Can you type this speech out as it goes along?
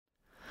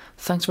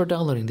Thanks for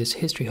downloading this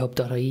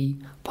historyhub.ie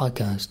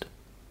podcast.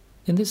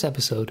 In this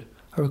episode,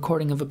 a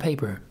recording of a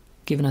paper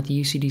given at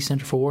the UCD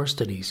Centre for War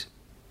Studies.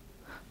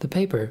 The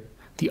paper,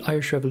 The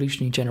Irish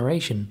Revolutionary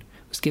Generation,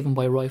 was given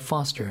by Roy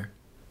Foster,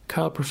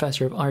 Carroll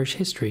Professor of Irish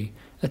History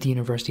at the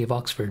University of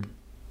Oxford.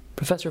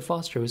 Professor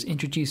Foster was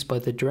introduced by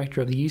the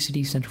Director of the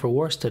UCD Centre for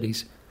War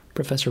Studies,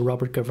 Professor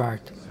Robert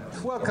Gavart.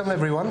 Welcome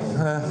everyone.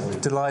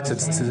 Delighted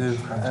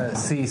to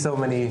see so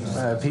many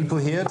people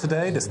here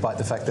today, despite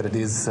the fact that it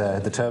is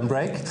the term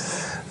break.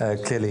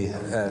 Clearly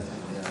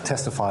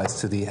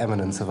testifies to the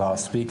eminence of our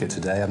speaker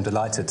today. I'm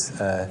delighted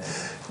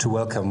to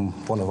welcome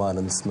one of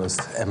Ireland's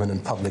most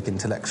eminent public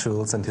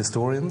intellectuals and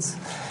historians,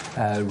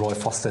 Roy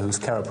Foster, who's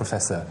Carroll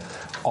Professor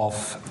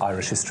of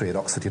Irish History at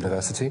Oxford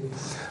University.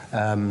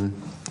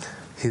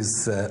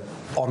 His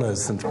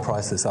honours and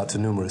prizes are too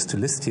numerous to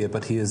list here,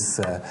 but he is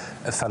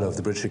a Fellow of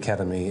the British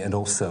Academy and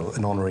also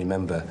an honorary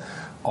member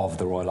of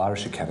the Royal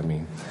Irish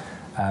Academy.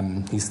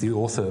 He's the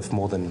author of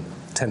more than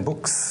 10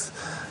 books,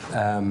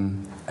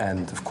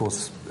 and of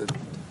course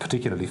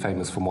particularly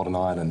famous for Modern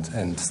Ireland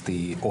and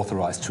the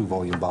authorised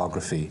 2-volume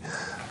biography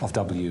of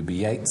W.B.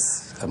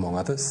 Yeats, among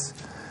others.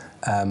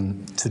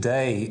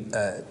 Today,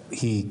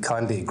 he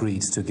kindly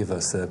agreed to give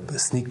us a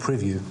sneak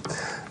preview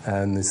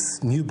on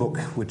this new book,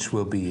 which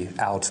will be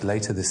out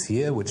later this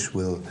year, which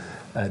will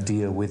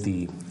deal with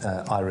the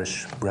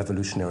Irish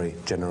revolutionary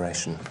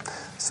generation.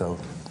 So,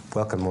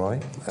 welcome, Roy,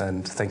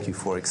 and thank you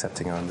for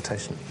accepting our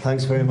invitation.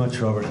 Thanks very much,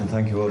 Robert, and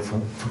thank you all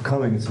for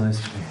coming. It's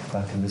nice to be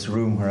back in this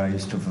room where I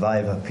used to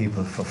viva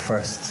people for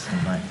firsts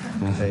in my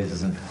days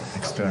as an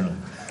external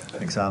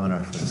examiner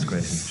for this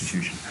great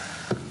institution.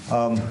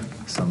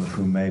 Some of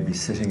whom may be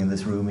sitting in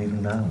this room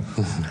even now.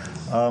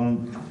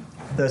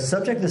 The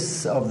subject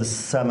of the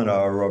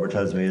seminar, Robert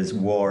tells me, is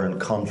war and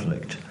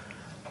conflict,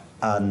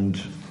 and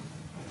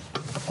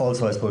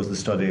also, I suppose, the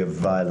study of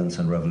violence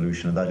and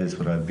revolution, and that is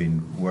what I've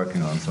been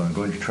working on. So I'm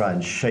going to try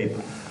and shape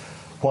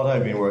what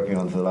I've been working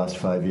on for the last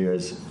 5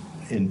 years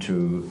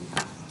into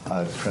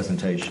a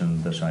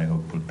presentation that I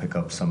hope will pick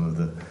up some of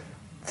the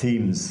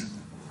themes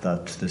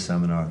that the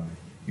seminar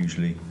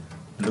usually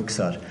looks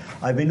at.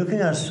 I've been looking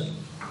at,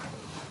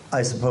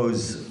 I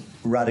suppose,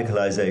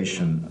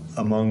 radicalisation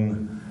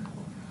among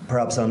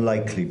perhaps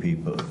unlikely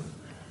people,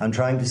 and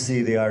trying to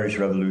see the Irish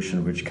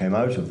Revolution, which came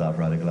out of that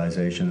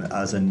radicalisation,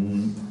 as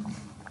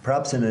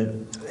perhaps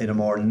in a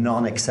more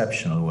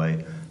non-exceptional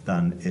way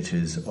than it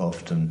is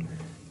often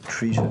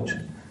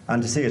treated,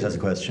 and to see it as a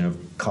question of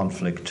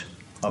conflict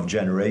of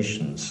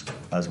generations,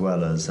 as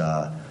well as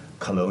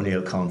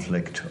colonial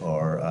conflict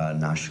or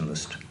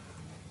nationalist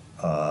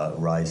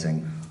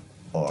rising,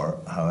 or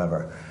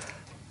however.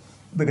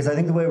 Because I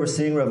think the way we're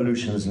seeing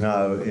revolutions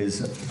now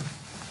is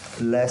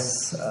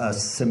less a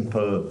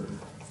simple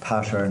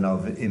pattern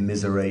of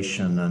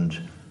immiseration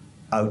and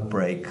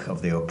outbreak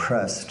of the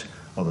oppressed,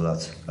 although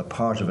that's a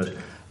part of it,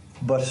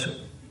 but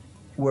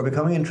we're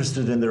becoming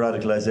interested in the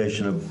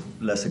radicalisation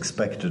of less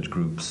expected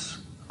groups,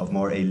 of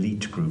more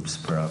elite groups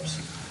perhaps,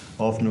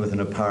 often with an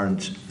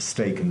apparent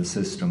stake in the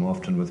system,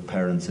 often with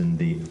parents in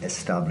the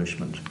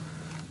establishment,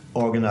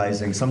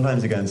 organising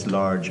sometimes against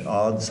large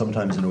odds,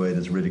 sometimes in a way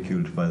that's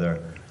ridiculed by their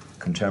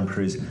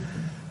contemporaries,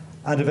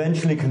 and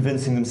eventually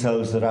convincing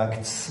themselves that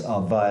acts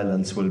of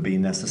violence will be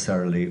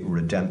necessarily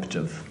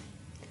redemptive.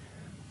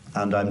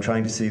 And I'm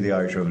trying to see the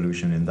Irish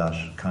Revolution in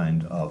that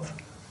kind of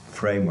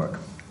framework.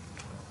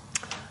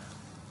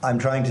 I'm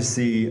trying to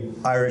see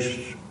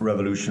Irish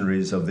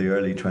revolutionaries of the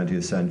early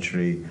 20th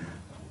century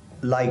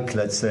like,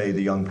 let's say,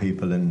 the young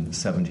people in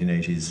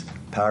 1780s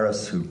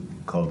Paris who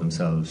called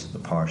themselves the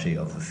Party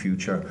of the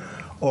Future,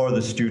 or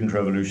the student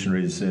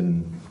revolutionaries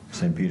in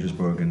St.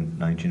 Petersburg in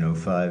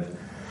 1905,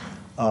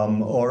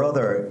 or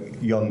other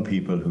young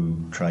people who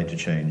tried to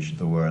change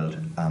the world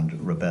and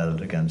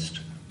rebelled against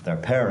their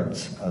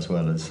parents as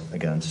well as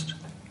against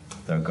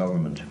their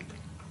government.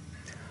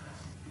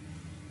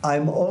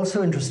 I'm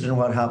also interested in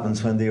what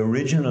happens when the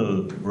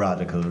original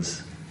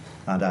radicals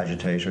and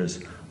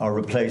agitators are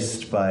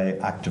replaced by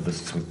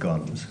activists with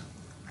guns,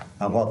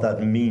 and what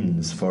that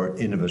means for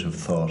innovative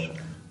thought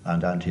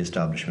and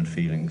anti-establishment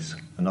feelings,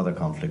 another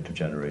conflict of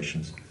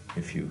generations,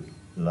 if you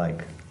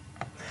like.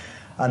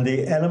 And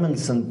the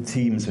elements and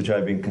themes which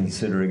I've been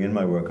considering in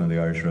my work on the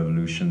Irish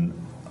Revolution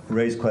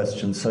raise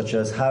questions such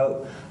as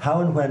how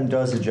and when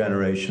does a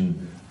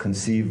generation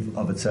conceive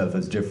of itself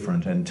as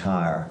different,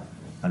 entire,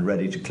 and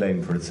ready to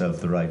claim for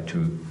itself the right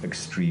to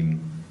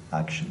extreme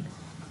action?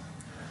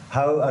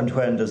 How and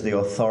when does the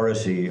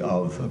authority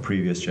of a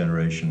previous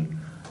generation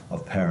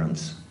of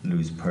parents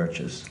lose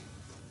purchase?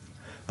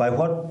 By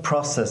what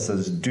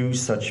processes do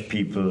such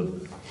people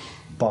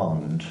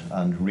bond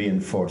and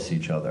reinforce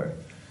each other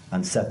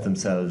and set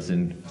themselves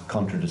in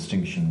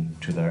contradistinction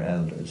to their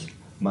elders?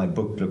 My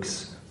book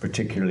looks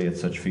particularly at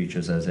such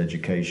features as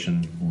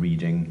education,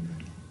 reading,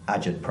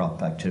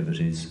 agitprop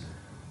activities,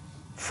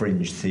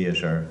 fringe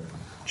theatre,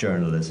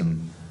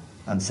 journalism,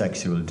 and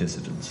sexual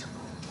dissidence.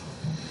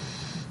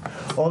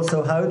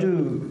 Also, how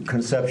do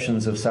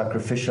conceptions of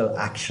sacrificial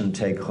action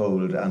take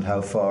hold, and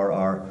how far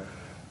are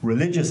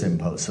religious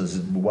impulses,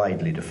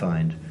 widely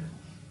defined,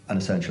 an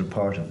essential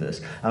part of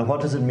this. And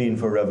what does it mean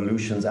for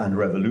revolutions and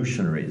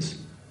revolutionaries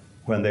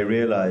when they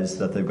realise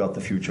that they've got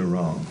the future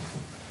wrong?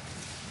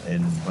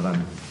 And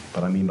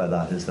what I mean by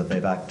that is that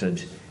they've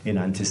acted in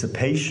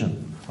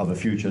anticipation of a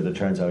future that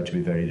turns out to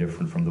be very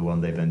different from the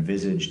one they've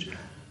envisaged,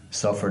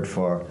 suffered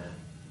for,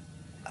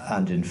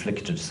 and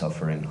inflicted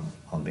suffering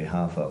on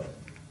behalf of.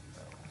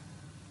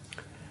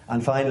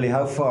 And finally,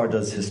 how far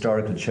does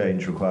historical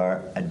change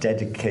require a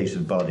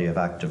dedicated body of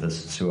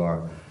activists who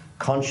are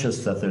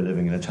conscious that they're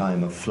living in a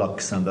time of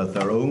flux and that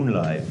their own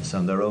lives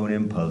and their own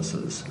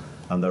impulses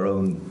and their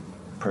own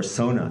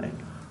personae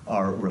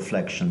are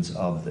reflections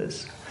of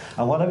this?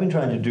 And what I've been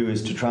trying to do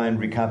is to try and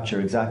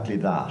recapture exactly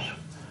that,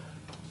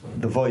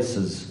 the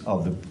voices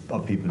of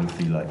people who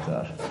feel like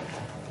that.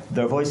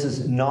 Their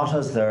voices not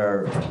as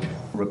they're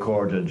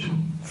recorded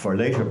for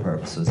later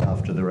purposes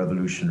after the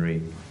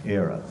revolutionary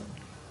era,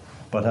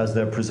 but as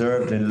they're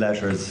preserved in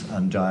letters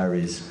and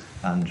diaries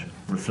and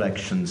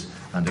reflections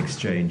and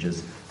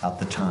exchanges at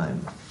the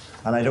time.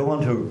 And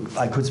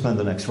I could spend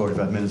the next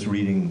 45 minutes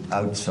reading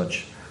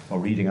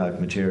out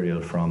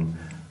material from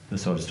the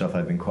sort of stuff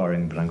I've been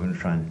quarrying, but I'm going to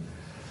try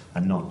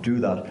and not do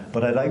that.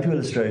 But I'd like to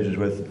illustrate it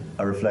with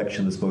a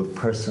reflection that's both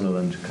personal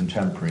and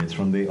contemporary. It's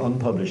from the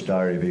unpublished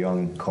diary of a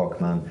young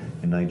Cork man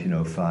in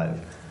 1905.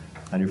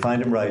 And you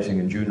find him writing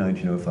in June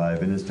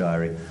 1905 in his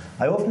diary,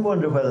 "I often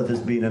wonder whether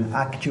there's been an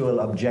actual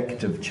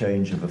objective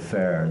change of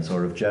affairs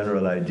or of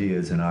general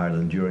ideas in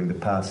Ireland during the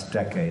past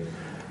decade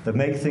that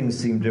make things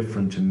seem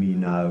different to me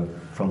now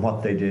from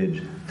what they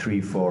did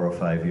 3, 4 or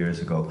 5 years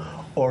ago.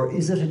 Or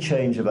is it a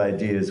change of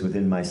ideas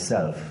within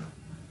myself?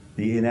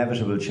 The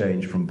inevitable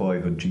change from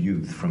boyhood to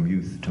youth, from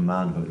youth to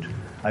manhood.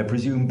 I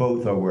presume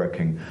both are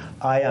working.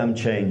 I am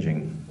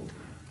changing,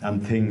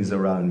 and things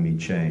around me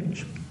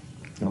change."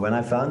 And when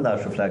I found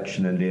that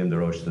reflection in Liam de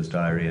Roche's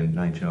diary in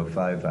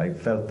 1905, I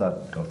felt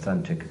that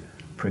authentic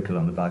prickle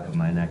on the back of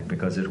my neck,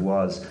 because it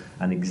was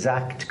an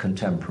exact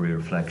contemporary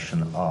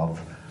reflection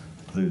of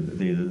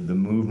the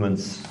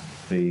movements,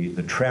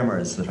 the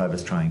tremors that I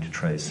was trying to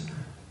trace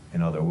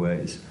in other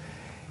ways.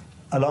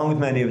 Along with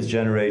many of his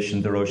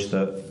generation, de Roche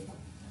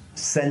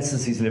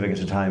senses he's living at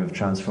a time of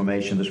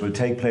transformation that will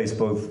take place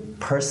both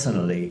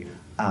personally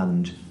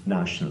and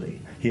nationally.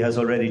 He has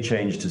already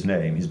changed his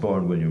name. He's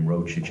born William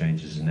Roche. He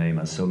changes his name,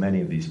 as so many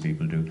of these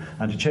people do.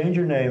 And to change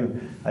your name,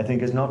 I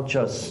think, is not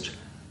just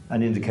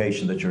an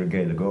indication that you're a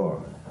Gaeilge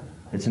Gór.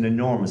 It's an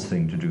enormous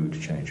thing to do, to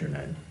change your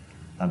name.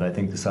 And I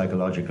think the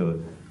psychological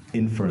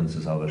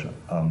inferences of it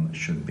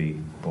should be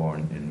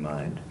borne in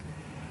mind.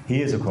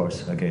 He is, of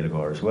course, a Gaeilge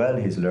Gór as well.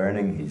 He's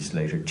learning. He's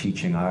later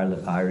teaching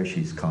Irish.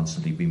 He's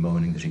constantly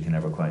bemoaning that he can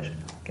never quite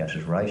get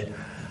it right.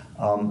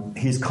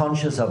 He's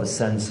conscious of a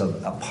sense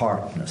of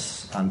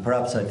apartness, and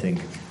perhaps, I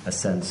think, a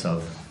sense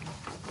of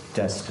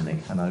destiny.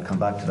 And I'll come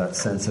back to that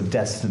sense of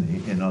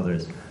destiny in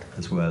others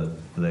as well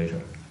later.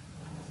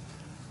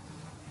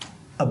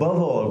 Above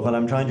all, what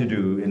I'm trying to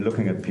do in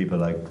looking at people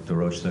like de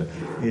Roche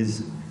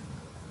is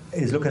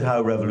look at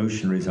how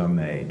revolutionaries are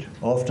made,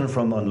 often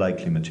from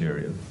unlikely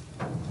material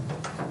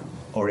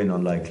or in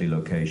unlikely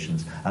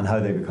locations, and how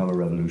they become a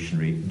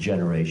revolutionary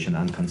generation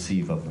and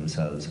conceive of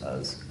themselves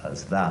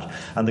as that.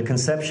 And the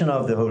conception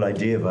of the whole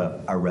idea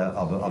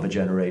of a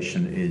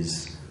generation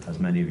is, as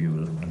many of you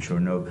will, I'm sure,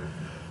 know,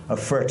 a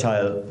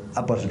fertile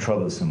but a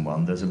troublesome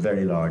one. There's a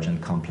very large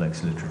and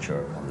complex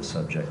literature on the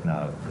subject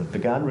now. It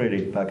began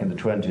really back in the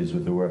 20s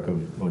with the work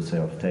of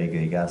Ortega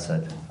y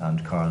Gasset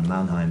and Karl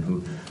Mannheim,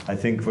 who I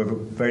think were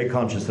very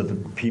conscious that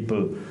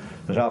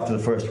that after the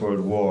First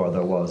World War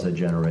there was a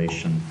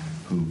generation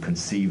who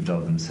conceived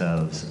of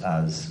themselves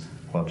as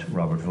what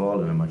Robert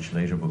Wall in a much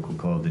later book would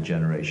call the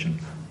generation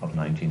of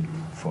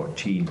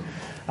 1914.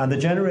 And the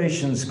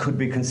generations could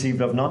be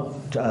conceived of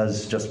not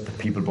as just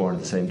people born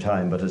at the same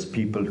time, but as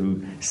people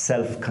who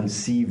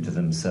self-conceived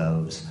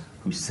themselves,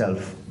 who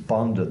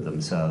self-bonded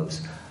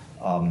themselves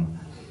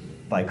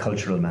by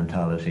cultural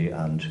mentality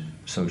and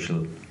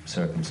social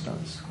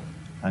circumstance.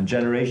 And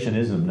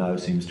generationism now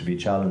seems to be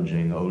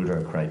challenging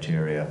older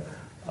criteria,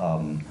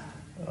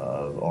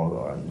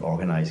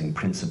 organising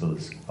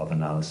principles of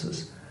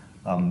analysis.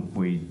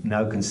 We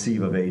now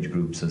conceive of age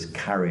groups as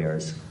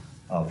carriers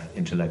of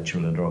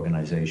intellectual and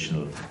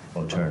organisational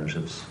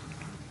alternatives,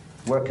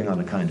 working on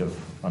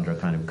under a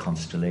kind of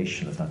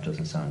constellation, if that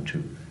doesn't sound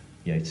too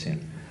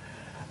Yeatsian.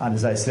 And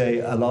as I say,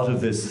 a lot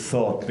of this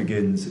thought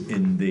begins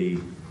in the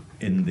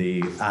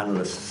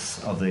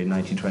analysts of the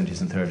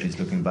 1920s and 30s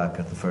looking back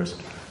at the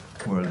First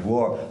World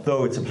War,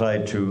 though it's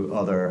applied to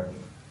other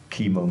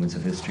key moments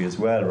of history as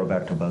well.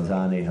 Roberto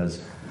Balzani has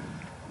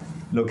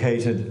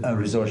located a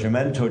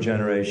Risorgimento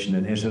generation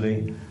in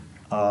Italy.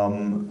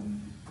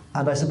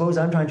 And I suppose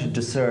I'm trying to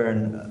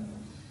discern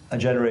a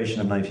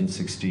generation of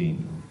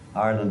 1916.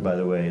 Ireland, by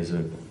the way, is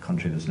a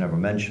country that's never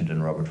mentioned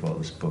in Robert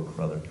Wall's book,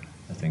 rather,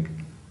 I think,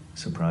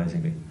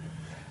 surprisingly.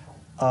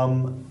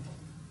 And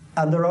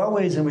there are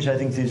ways in which I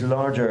think these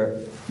larger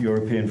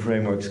European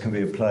frameworks can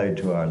be applied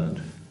to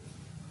Ireland.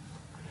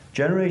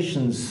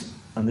 Generations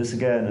and this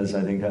again is,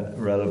 I think,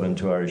 relevant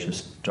to Irish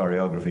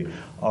historiography,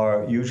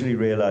 are usually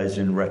realised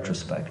in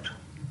retrospect.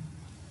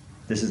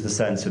 This is the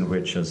sense in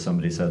which, as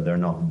somebody said, they're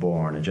not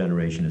born. A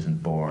generation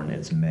isn't born,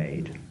 it's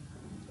made.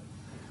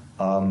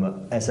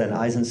 S.N.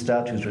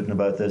 Eisenstadt, who's written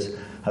about this,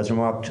 has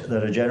remarked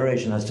that a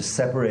generation has to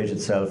separate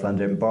itself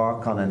and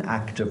embark on an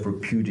act of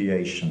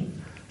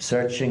repudiation,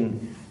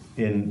 searching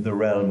in the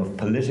realm of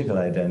political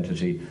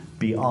identity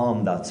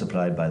beyond that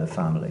supplied by the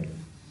family.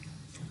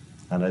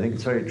 And I think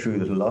it's very true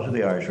that a lot of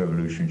the Irish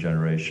Revolutionary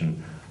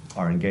generation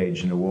are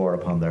engaged in a war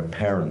upon their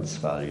parents'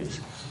 values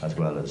as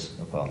well as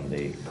upon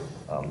the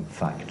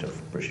fact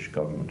of British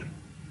government.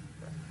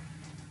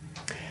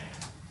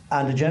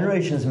 And a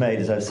generation is made,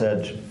 as I've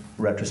said,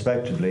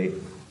 retrospectively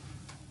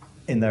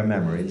in their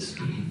memories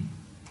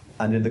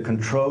and in the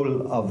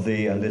control of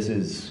the, and this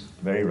is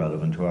very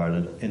relevant to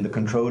Ireland, in the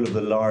control of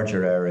the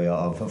larger area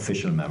of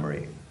official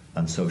memory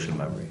and social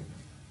memory.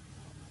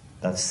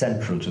 That's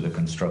central to the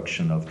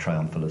construction of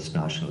triumphalist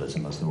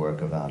nationalism, as the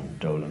work of Anne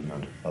Dolan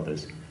and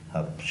others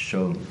have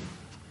shown.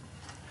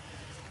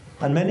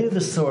 And many of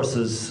the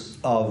sources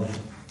of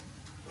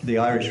the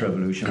Irish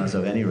Revolution, as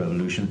of any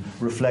revolution,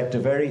 reflect a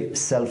very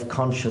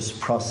self-conscious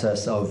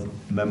process of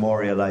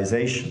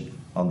memorialisation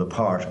on the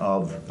part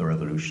of the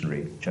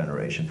revolutionary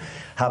generation,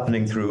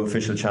 happening through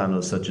official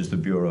channels such as the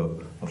Bureau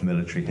of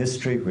Military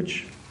History,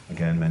 which,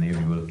 again, many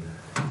of you will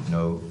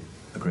know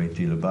a great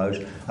deal about,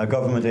 a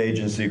government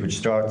agency which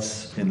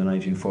starts in the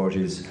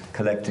 1940s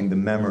collecting the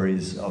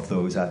memories of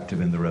those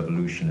active in the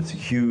revolution. It's a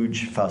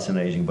huge,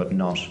 fascinating, but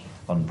not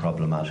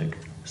unproblematic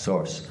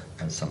source,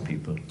 as some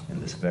people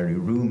in this very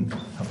room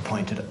have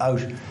pointed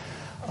out.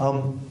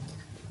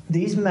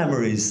 These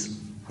memories,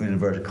 in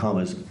inverted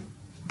commas,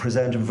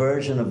 present a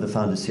version of the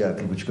fin de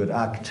siècle which could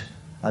act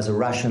as a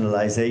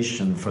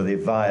rationalisation for the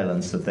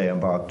violence that they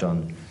embarked on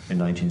in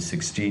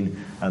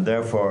 1916, and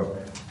therefore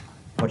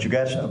what you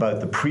get about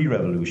the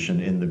pre-revolution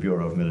in the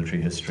Bureau of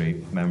Military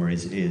History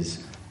memories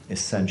is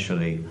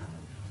essentially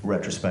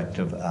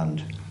retrospective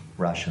and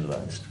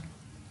rationalised.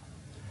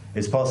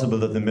 It's possible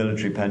that the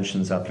military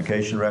pensions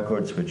application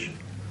records, which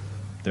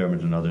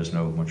Dermot and others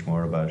know much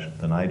more about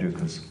than I do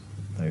because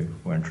they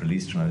weren't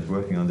released when I was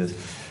working on this,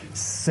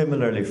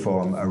 similarly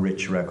form a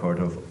rich record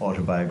of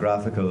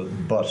autobiographical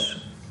but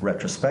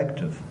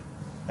retrospective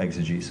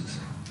exegesis.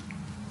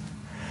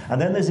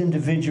 And then there's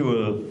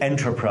individual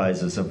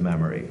enterprises of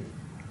memory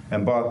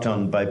embarked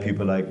on by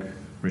people like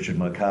Richard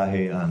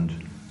Mulcahy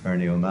and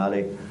Ernie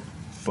O'Malley,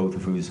 both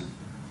of whose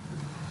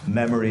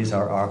memories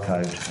are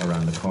archived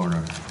around the corner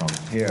from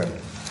here.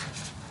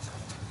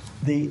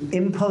 The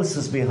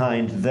impulses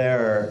behind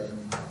their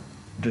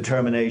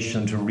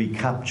determination to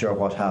recapture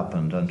what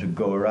happened and to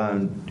go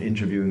around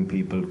interviewing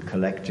people,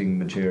 collecting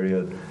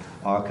material,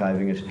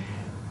 archiving it,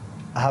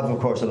 have, of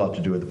course, a lot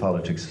to do with the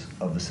politics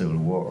of the Civil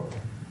War,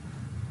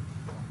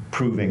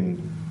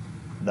 proving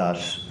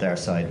that their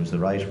side was the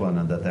right one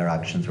and that their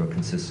actions were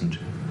consistent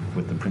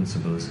with the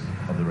principles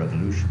of the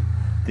revolution.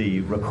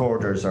 The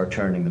recorders are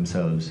turning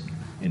themselves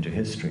into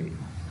history.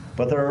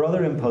 But there are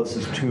other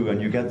impulses too,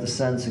 and you get the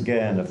sense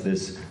again of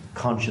this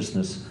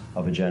consciousness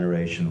of a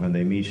generation when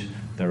they meet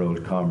their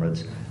old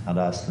comrades and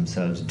ask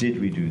themselves, did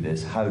we do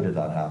this? How did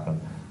that happen?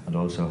 And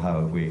also,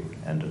 how have we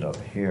ended up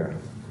here?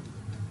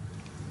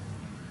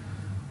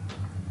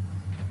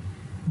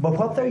 But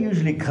what they're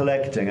usually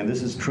collecting, and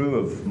this is true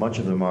of much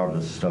of the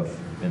marvellous stuff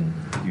in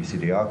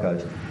UCD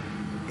archives,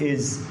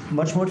 is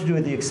much more to do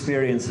with the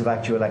experience of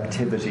actual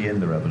activity in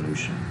the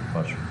revolution,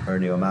 what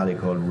Ernie O'Malley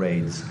called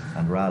raids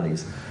and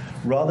rallies,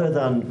 rather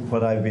than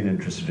what I've been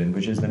interested in,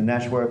 which is the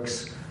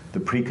networks, the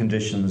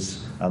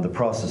preconditions, and the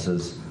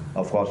processes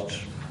of what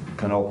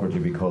can awkwardly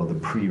be called the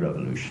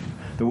pre-revolution.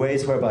 The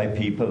ways whereby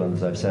people, and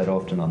as I've said,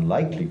 often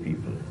unlikely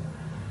people,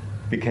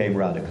 became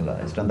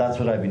radicalized. And that's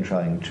what I've been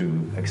trying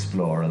to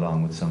explore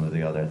along with some of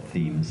the other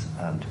themes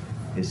and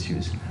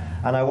issues.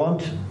 And I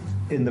want,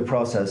 in the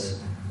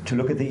process, to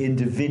look at the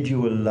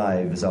individual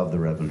lives of the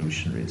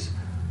revolutionaries,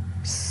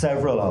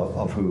 several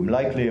of whom,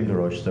 like Liam de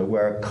Rochester,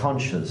 were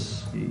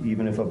conscious,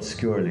 even if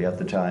obscurely at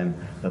the time,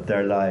 that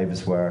their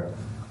lives were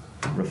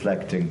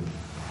reflecting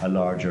a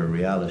larger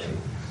reality.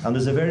 And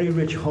there's a very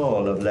rich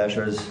haul of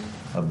letters,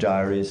 of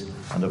diaries,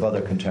 and of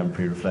other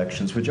contemporary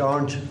reflections which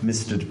aren't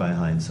misted by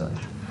hindsight,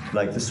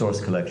 like the source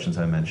collections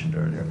I mentioned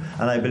earlier.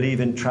 And I believe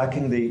in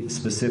tracking the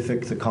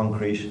specific, the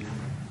concrete,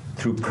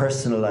 through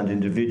personal and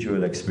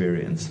individual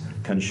experience,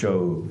 can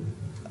show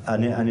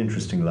an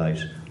interesting light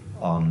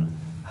on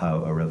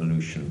how a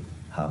revolution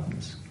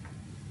happens.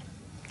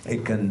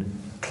 It can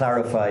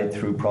clarify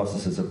through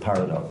processes of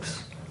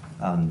paradox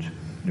and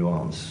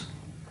nuance.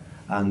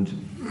 And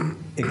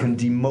it can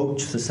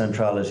demote the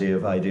centrality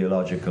of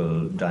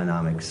ideological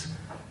dynamics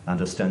and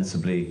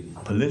ostensibly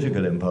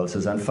political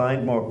impulses and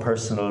find more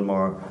personal,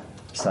 more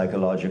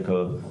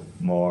psychological,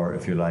 more,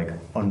 if you like,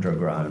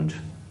 underground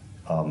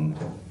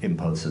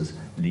impulses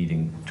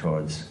leading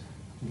towards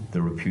the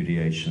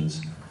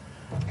repudiations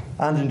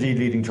and indeed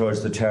leading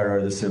towards the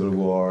terror, the Civil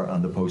War,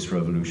 and the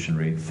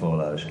post-revolutionary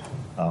fallout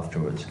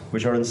afterwards,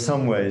 which are in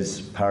some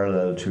ways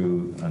parallel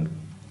to and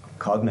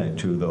cognate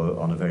to, though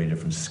on a very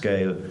different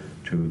scale,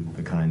 to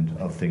the kind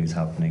of things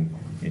happening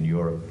in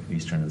Europe,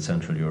 Eastern and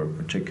Central Europe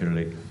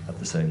particularly, at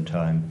the same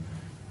time,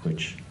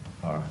 which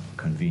our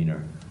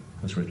convener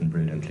has written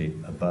brilliantly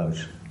about.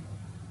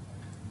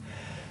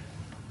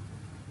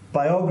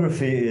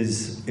 Biography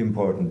is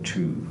important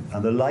too,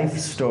 and the life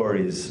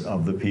stories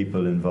of the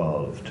people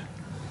involved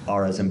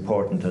are as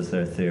important as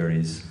their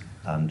theories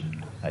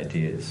and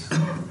ideas.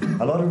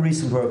 A lot of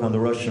recent work on the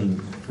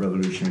Russian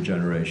revolutionary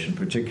generation,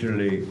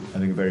 particularly, I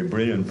think, a very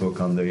brilliant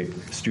book on the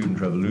student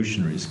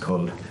revolutionaries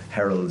called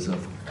Heralds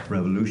of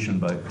Revolution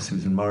by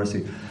Susan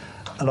Morrissey.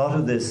 A lot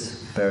of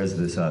this bears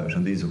this out,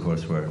 and these, of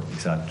course, were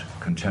exact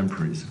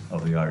contemporaries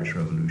of the Irish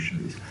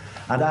revolutionaries.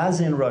 And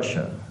as in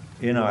Russia,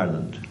 in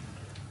Ireland,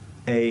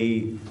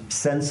 a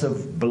sense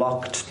of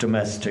blocked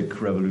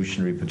domestic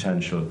revolutionary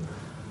potential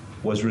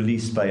was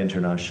released by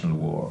international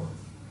war.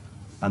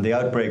 And the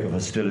outbreak of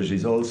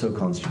hostilities also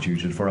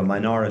constituted for a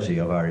minority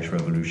of Irish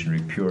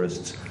revolutionary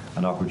purists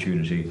an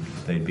opportunity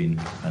they'd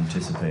been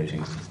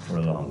anticipating for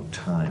a long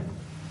time.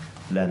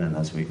 Lenin,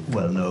 as we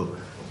well know,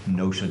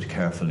 noted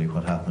carefully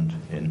what happened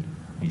in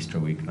Easter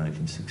week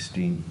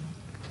 1916.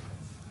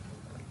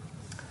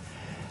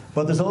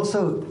 But there's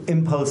also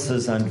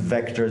impulses and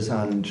vectors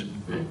and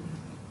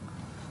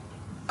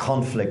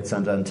conflicts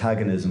and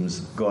antagonisms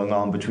going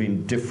on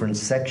between different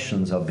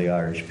sections of the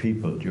Irish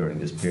people during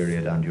this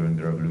period and during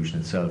the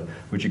revolution itself,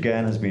 which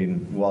again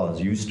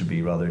used to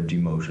be rather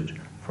demoted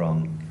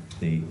from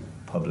the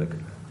public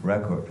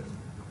record.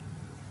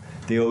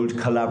 The old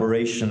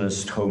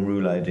collaborationist Home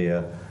Rule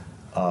idea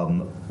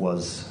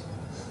was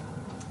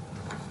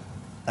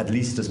at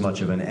least as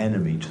much of an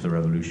enemy to the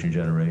revolutionary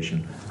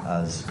generation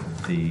as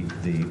the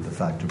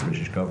fact of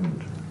British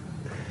government.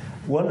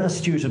 One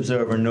astute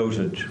observer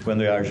noted when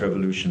the Irish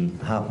Revolution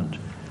happened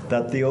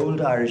that the old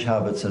Irish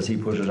habits, as he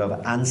put it,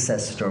 of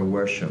ancestor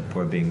worship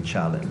were being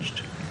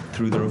challenged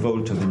through the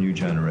revolt of the new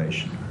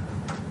generation.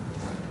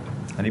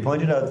 And he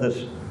pointed out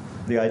that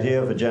the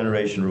idea of a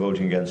generation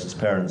revolting against its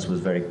parents was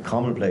very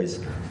commonplace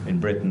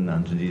in Britain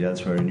and indeed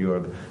elsewhere in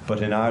Europe,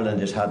 but in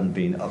Ireland it hadn't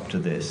been up to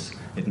this.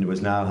 It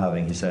was now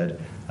having, he said,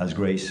 as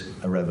great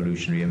a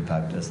revolutionary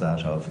impact as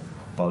that of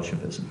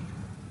Bolshevism.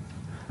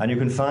 And you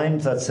can find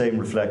that same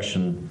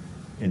reflection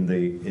in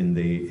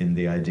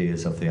the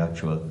ideas of the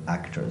actual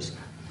actors.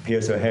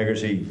 Pearse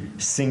O'Hegarty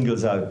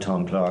singles out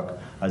Tom Clarke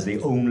as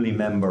the only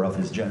member of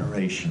his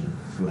generation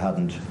who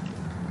hadn't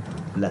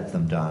let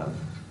them down.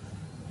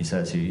 He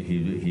says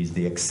he's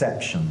the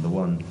exception, the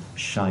one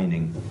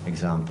shining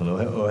example.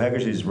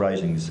 O'Hegarty's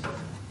writings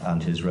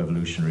and his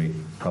revolutionary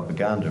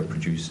propaganda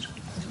produced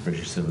as a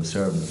British civil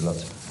servant with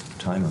lots of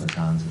time on his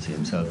hands, as he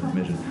himself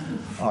admitted,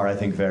 are, I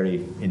think,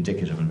 very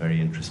indicative and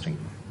very interesting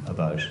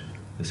about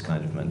this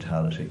kind of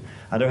mentality.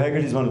 And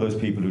O'Hegarty is one of those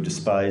people who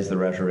despise the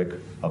rhetoric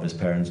of his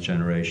parents'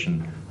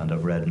 generation and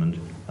of Redmond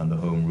and the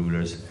Home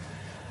Rulers,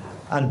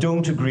 and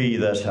don't agree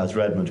that, as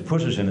Redmond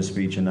put it in a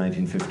speech in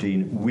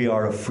 1915, we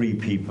are a free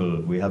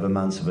people, we have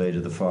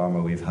emancipated the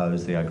farmer, we've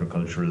housed the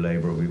agricultural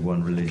labourer, we've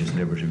won religious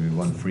liberty, we've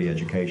won free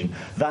education.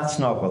 That's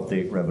not what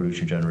the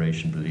revolutionary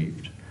generation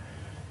believed.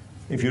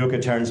 If you look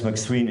at Terence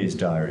McSweeney's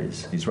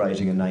diaries, he's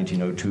writing in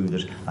 1902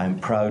 that I'm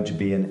proud to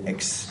be an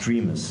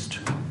extremist,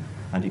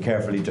 and he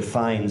carefully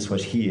defines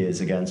what he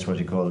is against what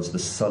he calls the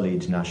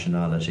sullied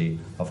nationality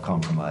of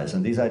compromise.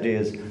 And these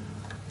ideas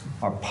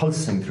are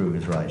pulsing through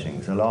his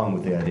writings, along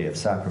with the idea of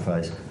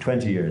sacrifice,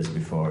 20 years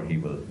before he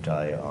will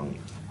die on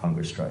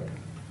hunger strike.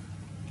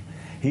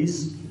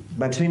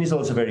 McSweeney's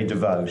also very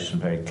devout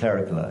and very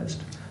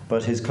clericalised,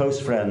 but his close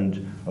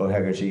friend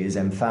O'Hegarty is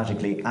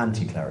emphatically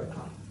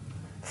anti-clerical,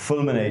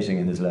 fulminating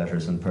in his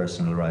letters and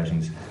personal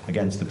writings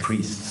against the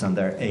priests and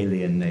their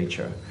alien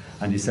nature.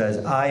 And he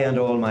says, I and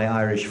all my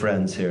Irish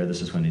friends here,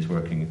 this is when he's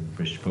working at the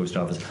British Post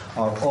Office,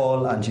 are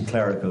all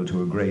anti-clerical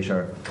to a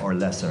greater or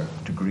lesser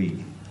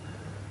degree.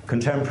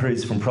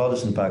 Contemporaries from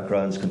Protestant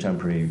backgrounds,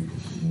 contemporary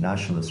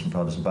nationalists from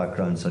Protestant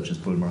backgrounds, such as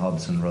Bulmer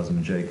Hobson,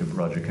 Rosamund Jacob,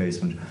 Roger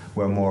Casement,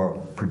 were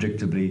more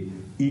predictably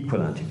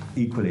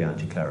equally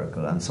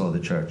anti-clerical and saw the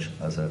church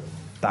as a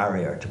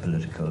barrier to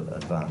political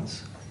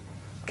advance.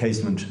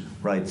 Casement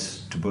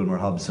writes to Bulmer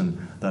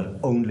Hobson that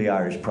only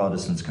Irish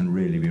Protestants can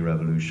really be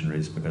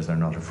revolutionaries because they're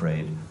not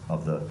afraid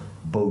of the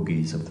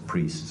bogies of the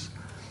priests.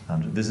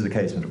 And this is the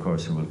Casement, of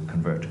course, who will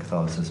convert to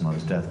Catholicism on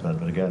his deathbed.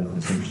 But again,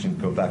 it's interesting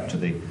to go back to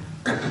the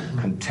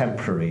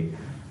contemporary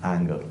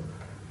angle.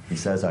 He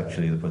says,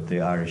 actually, that what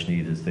the Irish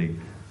need is the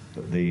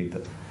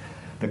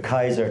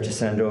Kaiser to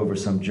send over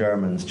some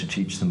Germans to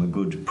teach them a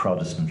good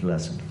Protestant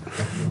lesson.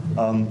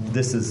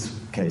 This is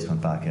Casement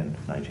back in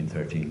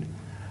 1913.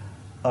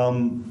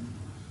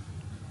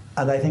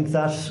 And I think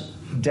that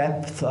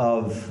depth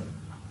of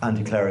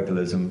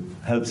anti-clericalism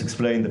helps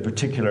explain the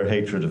particular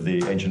hatred of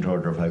the Ancient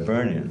Order of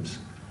Hibernians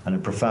and a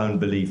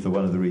profound belief that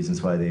one of the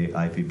reasons why the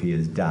IPP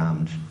is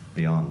damned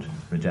beyond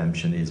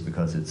redemption is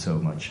because it's so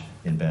much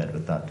in bed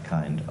with that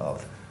kind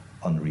of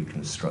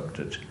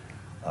unreconstructed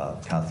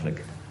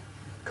Catholic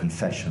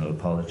confessional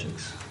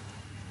politics.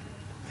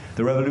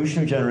 The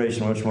revolutionary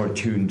generation much more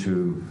tuned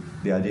to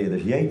the idea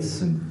that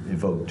Yeats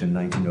evoked in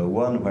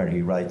 1901, where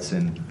he writes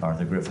in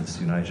Arthur Griffith's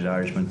United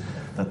Irishmen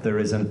that there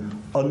is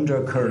an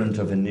undercurrent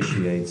of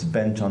initiates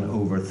bent on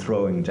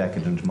overthrowing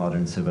decadent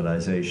modern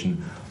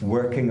civilization,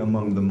 working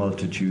among the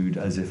multitude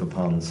as if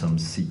upon some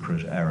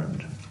secret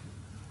errand.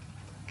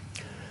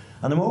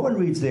 And the more one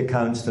reads the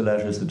accounts, the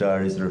letters, the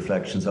diaries, the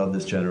reflections of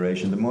this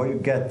generation, the more you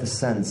get the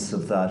sense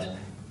of that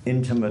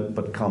intimate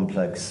but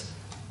complex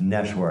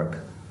network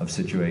of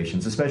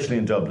situations, especially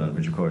in Dublin,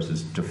 which of course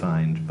is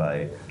defined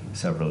by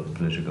several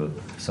political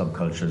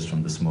subcultures,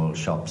 from the small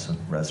shops and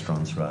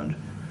restaurants around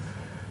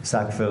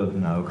Sackville,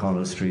 now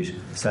O'Connell Street,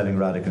 selling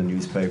radical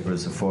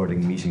newspapers,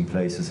 affording meeting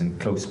places in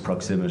close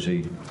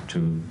proximity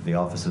to the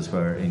offices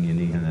where Inge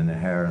Nehan and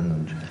Heron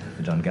and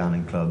the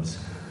Dungannon clubs,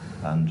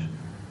 and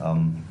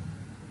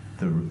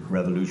the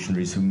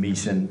revolutionaries who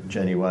meet in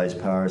Jenny Wise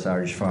Power's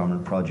Irish Farm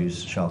and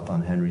Produce shop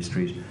on Henry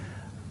Street,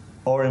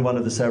 or in one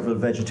of the several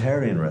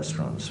vegetarian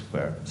restaurants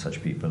where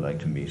such people like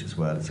to meet as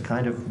well. It's a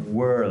kind of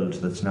world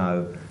that's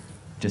now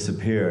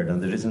disappeared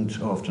and that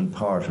isn't often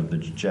part of the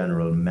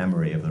general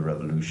memory of the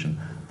revolution,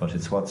 but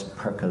it's what's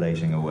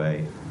percolating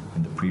away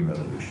in the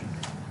pre-revolution.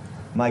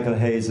 Michael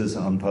Hayes'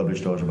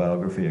 unpublished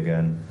autobiography,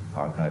 again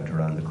archived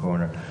around the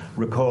corner,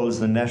 recalls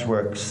the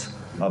networks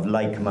of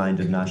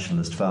like-minded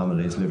nationalist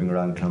families living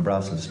around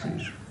Clonbrassil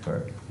Street,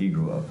 where he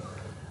grew up,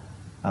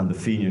 and the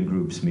Fenian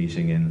groups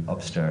meeting in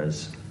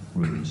upstairs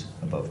rooms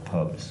above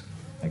pubs,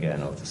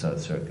 again off the South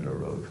Circular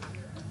Road.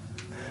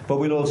 But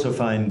we'll also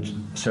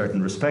find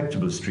certain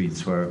respectable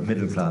streets where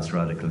middle-class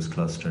radicals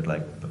clustered,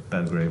 like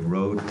Belgrave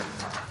Road,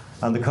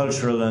 and the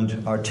cultural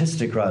and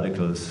artistic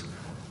radicals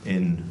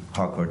in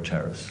Harcourt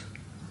Terrace,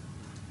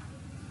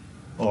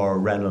 or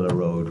Ranelagh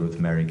Road with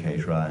Mary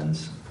Kate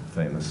Ryan's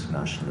famous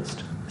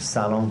nationalist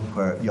salon,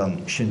 where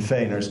young Sinn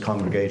Féiners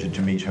congregated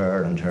to meet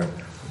her and her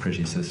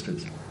pretty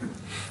sisters.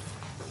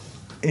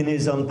 In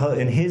his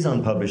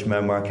unpublished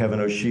memoir,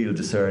 Kevin O'Shiel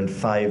discerned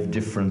 5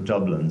 different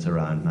Dublins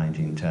around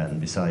 1910,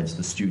 besides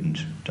the student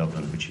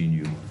Dublin, which he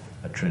knew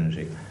at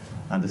Trinity.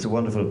 And it's a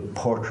wonderful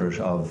portrait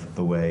of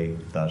the way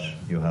that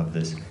you have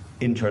this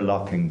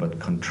interlocking but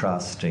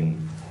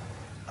contrasting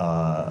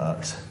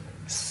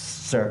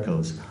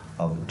circles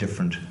of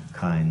different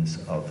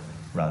kinds of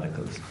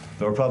radicals.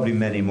 There were probably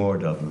many more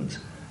Dublins,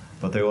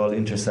 but they all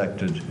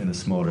intersected in a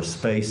smaller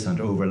space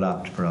and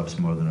overlapped perhaps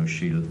more than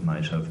O'Shiel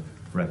might have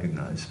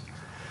recognised.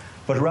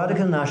 But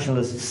radical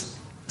nationalists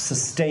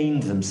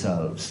sustained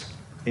themselves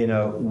in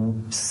a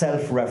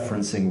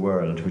self-referencing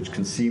world which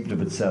conceived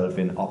of itself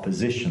in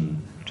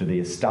opposition to the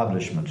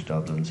establishment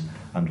Dublins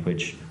and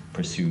which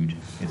pursued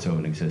its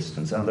own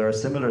existence. And there are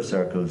similar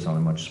circles on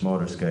a much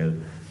smaller scale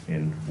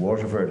in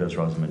Waterford, as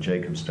Rosamund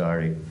Jacobs'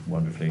 diary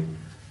wonderfully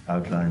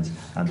outlines,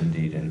 and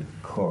indeed in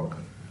Cork.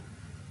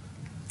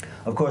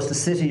 Of course, the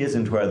city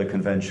isn't where the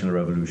conventional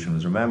revolution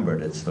was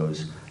remembered. It's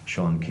those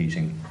Sean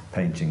Keating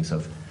paintings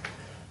of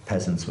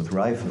peasants with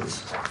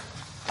rifles.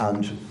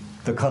 And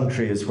the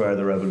country is where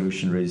the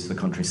revolutionaries, the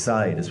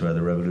countryside is where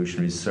the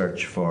revolutionaries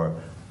search for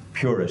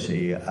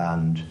purity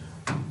and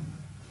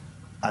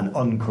an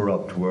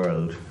uncorrupt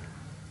world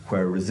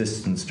where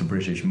resistance to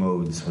British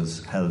modes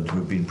was held to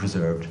have been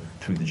preserved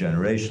through the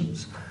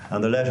generations.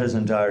 And the letters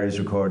and diaries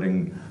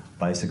recording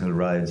bicycle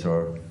rides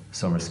or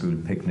summer school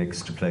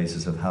picnics to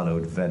places of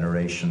hallowed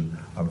veneration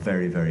are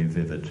very, very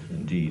vivid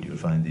indeed. You'll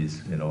find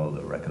these in all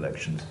the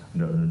recollections,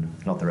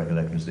 not the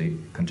recollections, the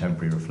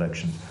contemporary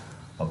reflections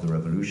of the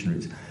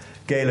revolutionaries.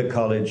 Gaelic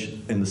College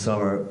in the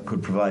summer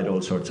could provide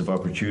all sorts of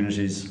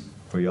opportunities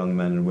for young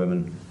men and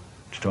women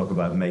to talk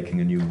about making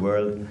a new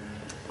world,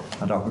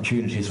 and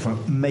opportunities for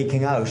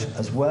making out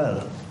as well,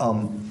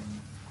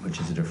 which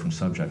is a different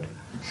subject.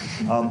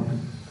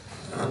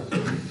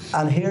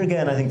 And here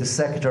again, I think the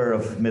sector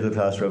of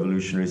middle-class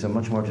revolutionaries are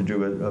much more to do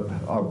with,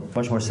 are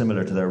much more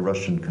similar to their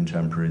Russian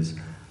contemporaries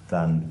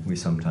than we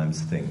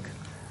sometimes think.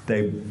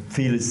 They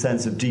feel a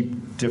sense of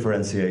deep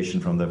differentiation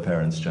from their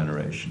parents'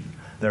 generation.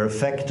 They're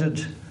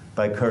affected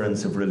by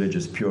currents of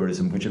religious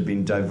purism which have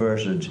been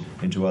diverted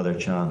into other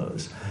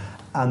channels.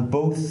 And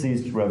both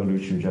these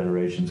revolutionary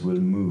generations will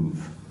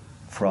move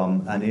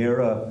from an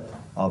era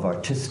of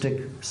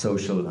artistic,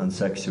 social and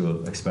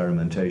sexual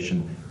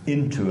experimentation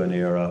into an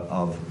era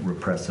of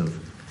repressive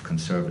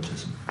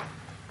conservatism.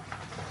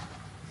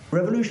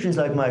 Revolutionaries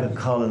like Michael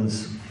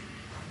Collins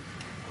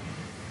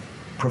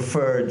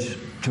preferred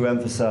to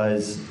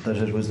emphasise that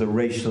it was the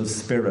racial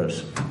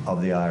spirit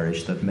of the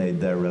Irish that made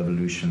their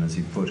revolution, as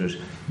he put it,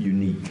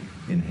 unique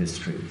in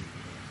history.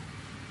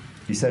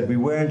 He said, we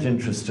weren't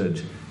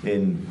interested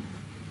in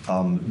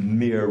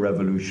mere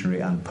revolutionary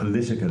and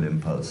political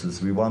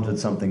impulses. We wanted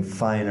something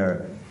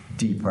finer,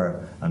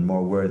 deeper, and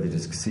more worthy to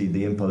succeed,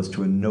 the impulse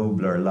to a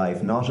nobler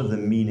life, not of the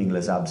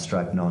meaningless,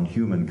 abstract,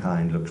 non-human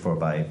kind looked for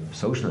by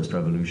socialist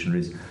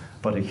revolutionaries,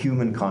 but a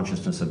human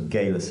consciousness of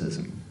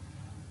Gaelicism.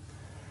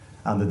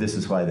 And that this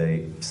is why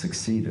they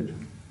succeeded.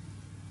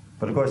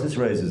 But of course, this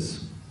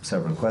raises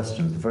several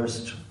questions. The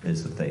first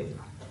is that they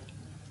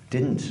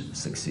didn't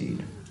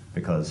succeed.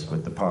 because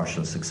with the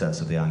partial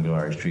success of the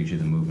Anglo-Irish Treaty,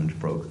 the movement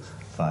broke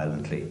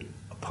violently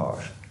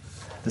apart.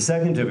 The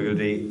second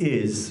difficulty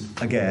is,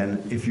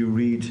 again, if you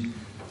read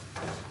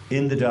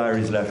in the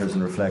diaries, letters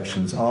and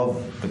reflections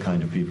of the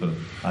kind of people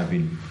I've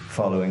been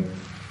following,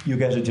 you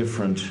get a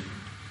different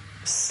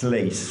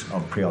slate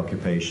of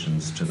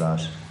preoccupations to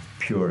that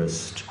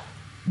purist,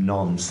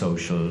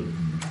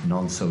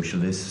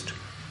 non-socialist,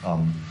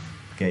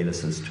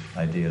 Gaelicist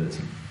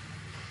idealism.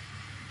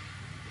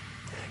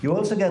 You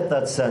also get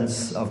that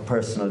sense of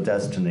personal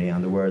destiny,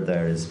 and the word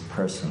there is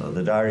personal.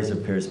 The diaries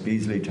of Pierce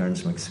Beasley,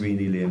 Terence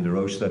McSweeney, Liam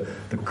DeRoche,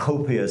 the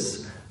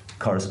copious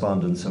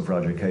correspondence of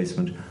Roger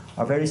Casement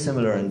are very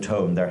similar in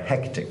tone. They're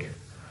hectic,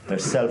 they're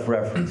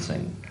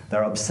self-referencing,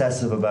 they're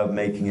obsessive about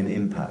making an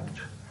impact.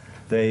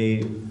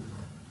 They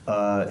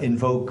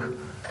invoke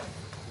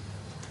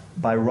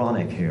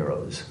Byronic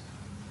heroes,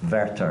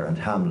 Werther and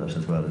Hamlet,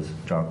 as well as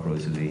Dark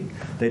Rosalie.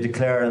 They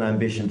declare an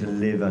ambition to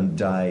live and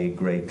die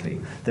greatly.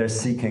 They're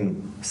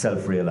seeking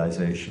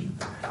self-realisation.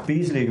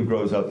 Beasley, who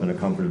grows up in a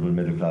comfortable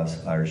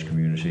middle-class Irish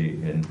community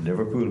in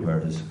Liverpool,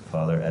 where his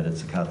father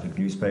edits a Catholic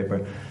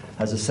newspaper,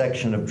 has a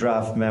section of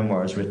draft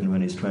memoirs written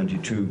when he's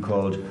 22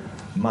 called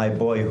My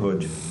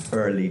Boyhood,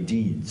 Early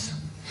Deeds.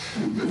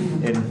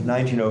 In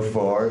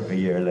 1904, a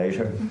year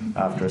later,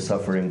 after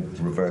suffering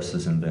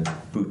reverses in the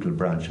Bootle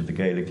branch of the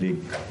Gaelic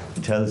League,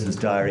 he tells his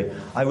diary,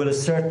 I will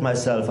assert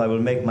myself, I will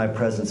make my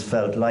presence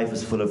felt. Life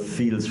is full of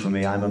fields for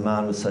me. I'm a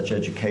man with such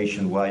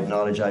education, wide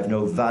knowledge. I've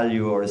no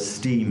value or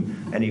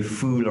esteem any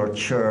fool or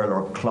churl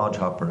or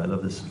clodhopper, I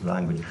love this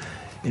language,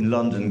 in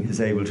London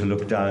is able to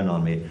look down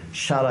on me.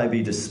 Shall I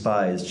be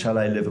despised? Shall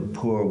I live a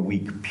poor,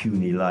 weak,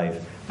 puny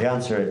life? The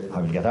answer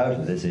I will get out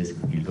of this is,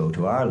 you'll go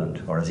to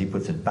Ireland, or as he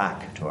puts it,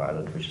 back to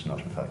Ireland, which is not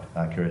in fact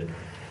accurate.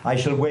 I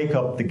shall wake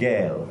up the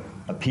Gael,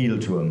 appeal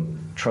to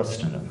him,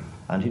 trust in him.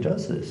 And he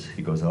does this.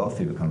 He goes off,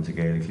 he becomes a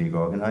Gaelic League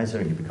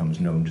organiser, he becomes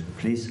known to the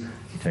police,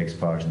 he takes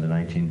part in the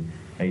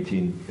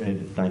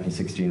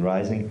 1916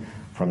 Rising.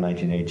 From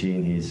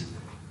 1918 he's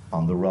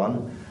on the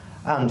run.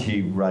 And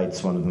he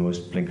writes one of the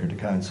most blinkered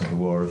accounts of the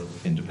War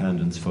of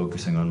Independence,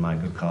 focusing on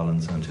Michael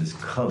Collins and his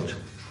cult.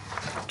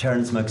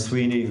 Terence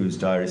McSweeney, whose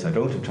diaries I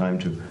don't have time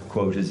to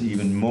quote, is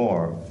even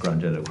more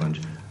grandiloquent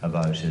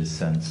about his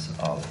sense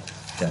of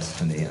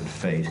destiny and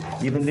fate.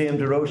 Even Liam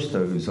DeRoche,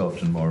 though, who's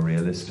often more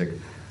realistic,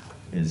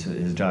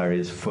 his diary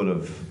is full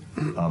of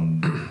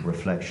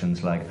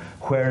reflections like,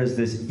 where is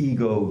this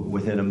ego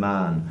within a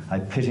man? I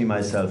pity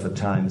myself at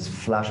times,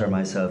 flatter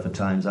myself at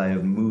times. I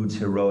have moods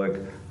heroic,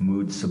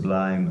 moods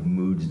sublime,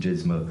 moods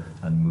dismal,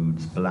 and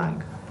moods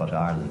blank. But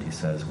Ireland, he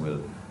says,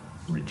 will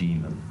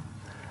redeem him.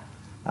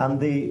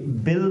 And the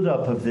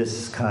build-up of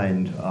this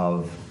kind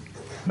of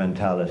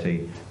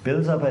mentality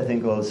builds up, I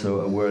think,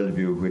 also a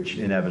worldview which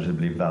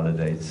inevitably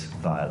validates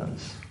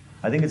violence.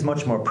 I think it's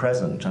much more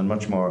present and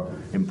much more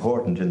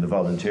important in the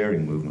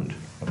volunteering movement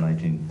of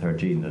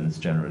 1913 than it's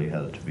generally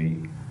held to be.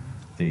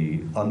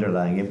 The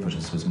underlying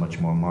impetus was much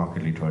more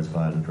markedly towards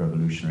violent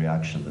revolutionary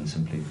action than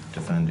simply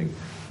defending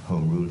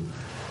home rule.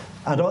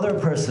 And other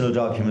personal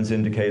documents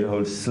indicate a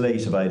whole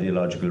slate of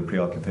ideological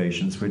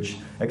preoccupations which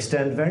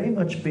extend very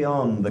much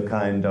beyond the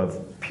kind of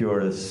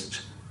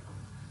purist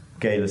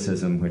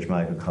Gaelicism which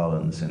Michael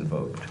Collins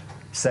invoked.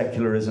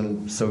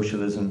 Secularism,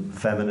 socialism,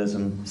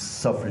 feminism,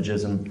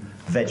 suffragism,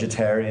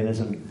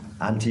 vegetarianism,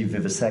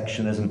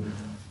 anti-vivisectionism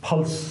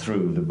pulse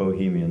through the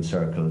bohemian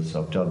circles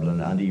of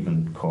Dublin and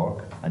even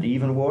Cork and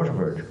even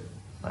Waterford,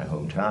 my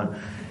hometown,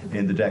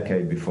 in the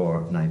decade before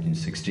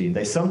 1916.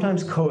 They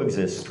sometimes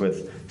coexist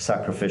with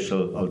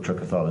sacrificial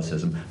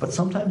ultra-Catholicism, but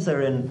sometimes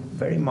they're in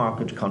very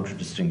marked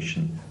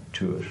contradistinction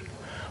to it.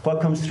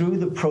 What comes through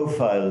the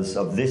profiles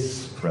of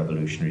this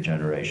revolutionary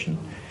generation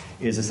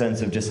is a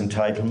sense of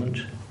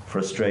disentitlement,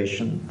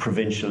 frustration,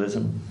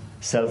 provincialism,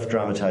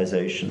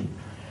 self-dramatization,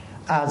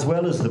 as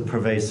well as the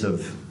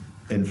pervasive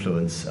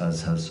influence,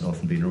 as has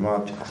often been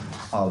remarked,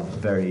 of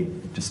very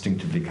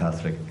distinctively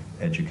Catholic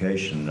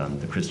education. And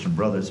the Christian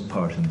Brothers'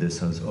 part in this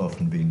has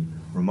often been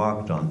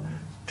remarked on.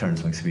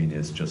 Terence McSweeney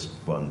is just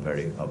one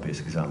very obvious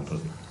example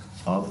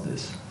of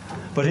this.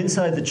 But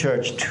inside the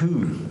church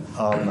too,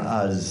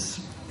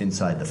 as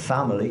inside the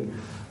family,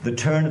 the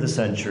turn of the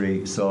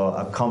century saw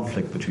a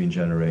conflict between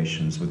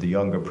generations, with the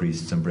younger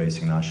priests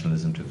embracing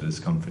nationalism to the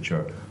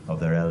discomfiture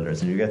of their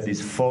elders. And you get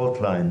these fault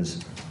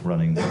lines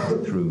running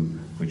through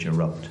which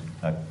erupt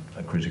at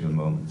critical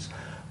moments.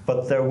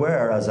 But there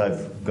were, as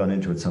I've gone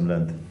into at some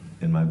length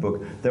in my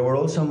book, there were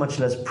also much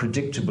less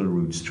predictable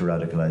routes to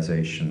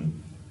radicalization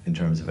in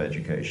terms of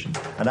education.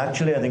 And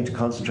actually, I think to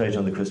concentrate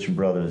on the Christian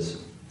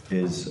Brothers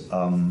is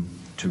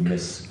to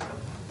miss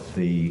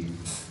the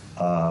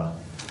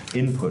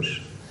input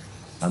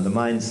and the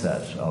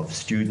mindset of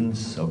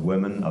students, of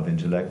women, of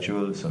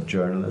intellectuals, of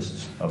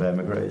journalists, of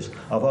emigres,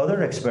 of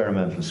other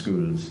experimental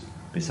schools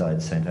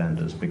besides St.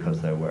 Enda's,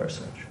 because there were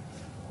such.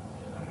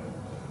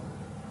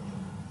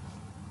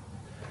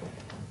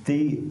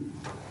 The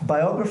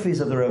biographies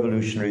of the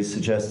revolutionaries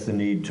suggest the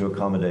need to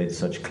accommodate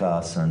such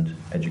class and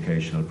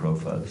educational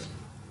profiles.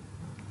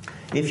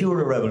 if you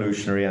were a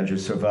revolutionary and you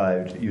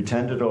survived, you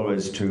tended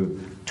always to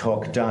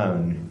talk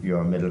down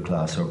your middle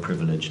class or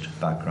privileged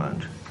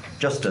background.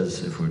 Just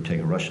as, if we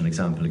take a Russian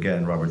example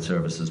again, Robert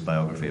Service's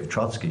biography of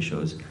Trotsky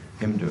shows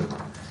him do it.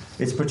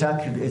 It's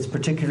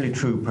particularly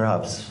true,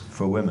 perhaps,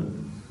 for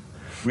women.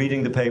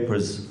 Reading the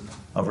papers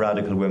of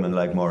radical women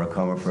like Maura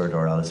Comerford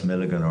or Alice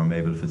Milligan or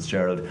Mabel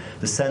Fitzgerald,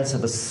 the sense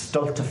of a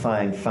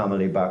stultifying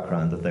family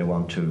background that they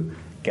want to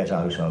get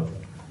out of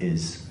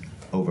is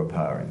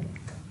overpowering.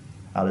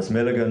 Alice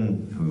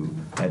Milligan,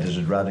 who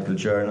edited radical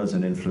journals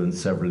and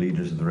influenced several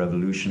leaders of the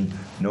revolution,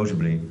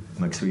 notably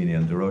McSweeney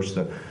and De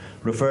Rochester,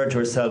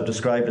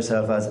 described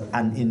herself as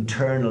an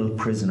internal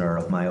prisoner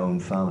of my own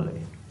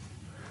family.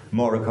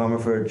 Maura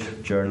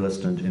Comerford,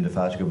 journalist and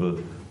indefatigable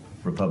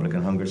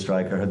Republican hunger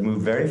striker, had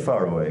moved very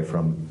far away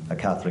from a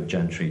Catholic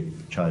gentry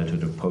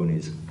childhood of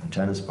ponies and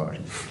tennis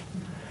parties.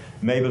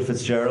 Mabel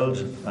Fitzgerald,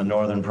 a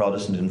Northern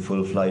Protestant in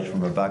full flight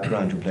from her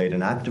background who played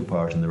an active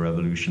part in the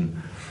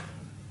revolution,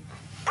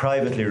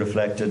 privately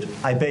reflected,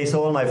 "I base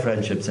all my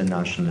friendships in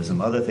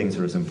nationalism. Other things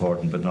are as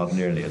important, but not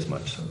nearly as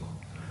much so."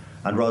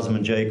 And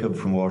Rosamund Jacob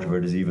from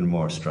Waterford is even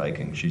more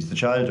striking. She's the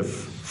child of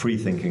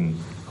free-thinking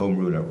home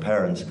ruler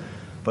parents,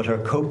 but her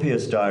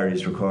copious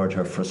diaries record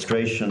her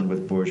frustration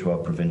with bourgeois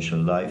provincial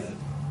life,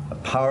 a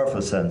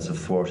powerful sense of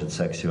thwarted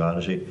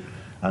sexuality,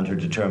 and her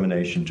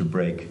determination to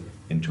break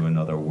into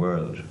another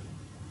world.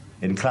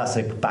 In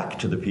classic Back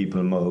to the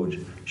People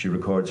mode, she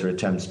records her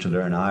attempts to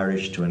learn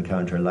Irish, to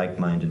encounter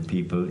like-minded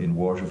people in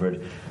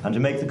Waterford, and to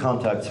make the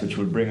contacts which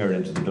will bring her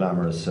into the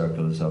glamorous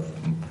circles of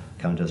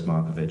Countess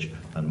Markievicz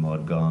and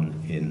Maud Gonne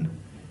in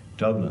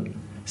Dublin.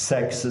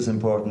 Sex is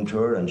important to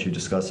her, and she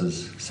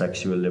discusses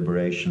sexual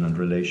liberation and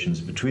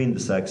relations between the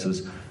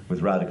sexes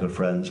with radical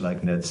friends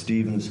like Ned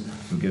Stevens,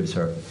 who gives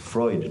her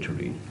Freud to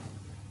read.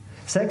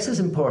 Sex is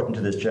important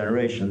to this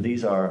generation.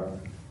 These are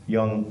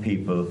young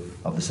people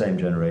of the same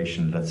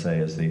generation, let's say,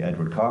 as the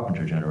Edward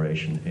Carpenter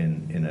generation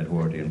in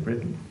Edwardian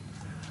Britain.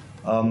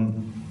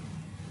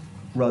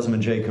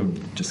 Rosamund Jacob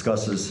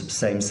discusses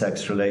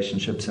same-sex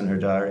relationships in her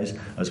diaries,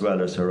 as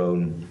well as her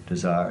own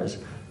desires.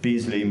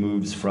 Beasley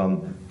moves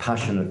from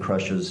passionate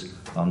crushes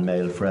on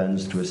male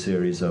friends to a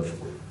series of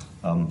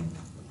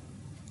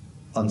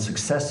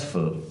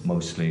unsuccessful,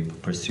 mostly,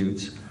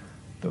 pursuits,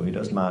 though he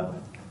does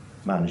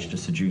manage to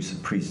seduce a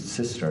priest's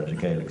sister at a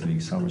Gaelic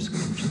League summer school,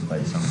 which is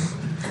quite something.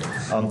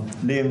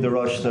 Liam de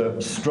Rochester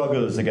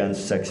struggles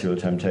against sexual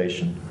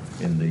temptation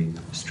in the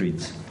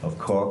streets of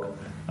Cork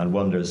and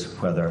wonders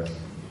whether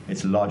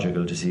it's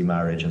logical to see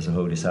marriage as a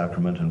holy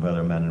sacrament and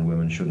whether men and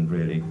women shouldn't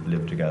really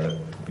live together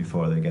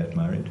before they get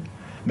married.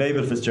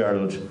 Mabel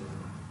Fitzgerald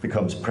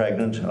becomes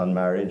pregnant,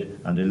 unmarried,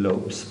 and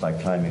elopes by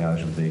climbing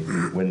out of the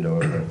window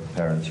of her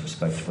parents'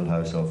 respectable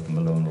house off the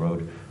Malone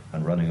Road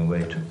and running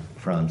away to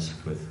France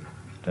with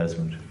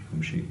Desmond,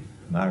 whom she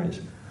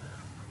marries.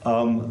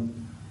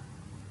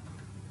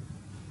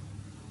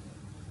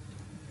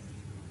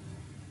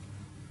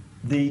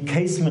 The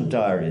Casement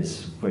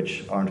diaries,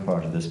 which aren't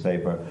part of this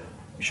paper,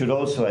 should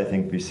also, I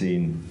think, be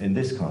seen in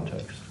this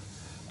context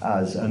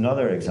as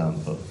another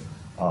example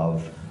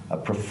of a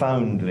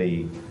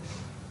profoundly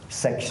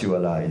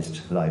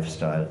sexualized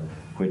lifestyle,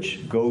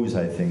 which goes,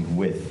 I think,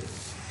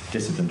 with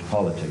dissident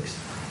politics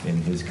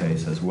in his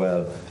case as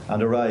well,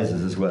 and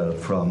arises as well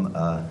from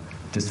a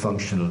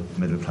dysfunctional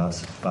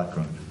middle-class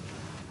background.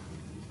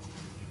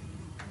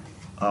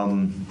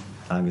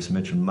 Angus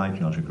Mitchell might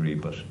not agree,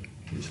 but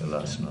he's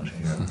alas not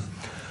here.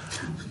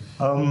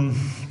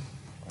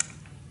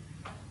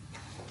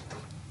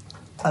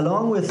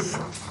 Along with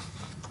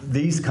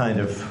these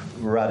kind of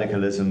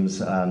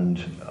radicalisms and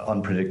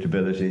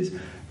unpredictabilities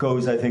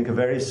goes, I think, a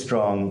very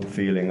strong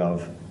feeling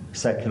of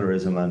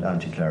secularism and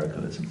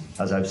anti-clericalism.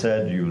 As I've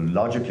said, you'll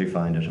logically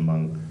find it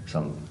among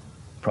some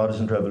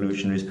Protestant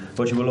revolutionaries,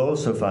 but you will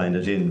also find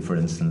it in, for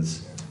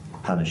instance,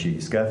 Hannah Sheehy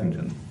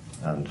Skeffington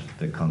and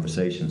the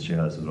conversations she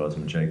has with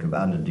Rosamund Jacob,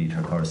 and indeed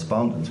her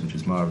correspondence, which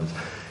is marvellous,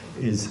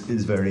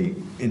 is very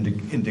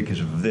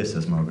indicative of this,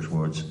 as Margaret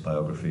Ward's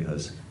biography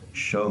has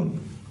shown.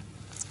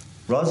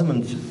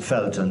 Rosamund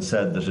felt and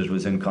said that it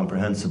was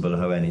incomprehensible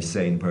how any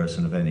sane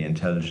person of any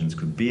intelligence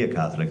could be a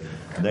Catholic,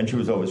 and then she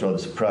was always rather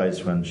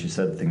surprised when she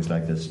said things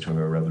like this to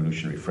her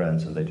revolutionary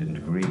friends and they didn't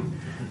agree.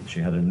 She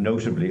had a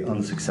notably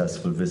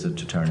unsuccessful visit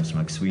to Terence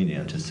McSweeney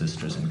and his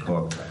sisters in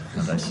Cork,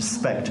 and I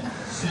suspect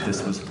that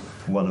this was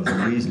one of the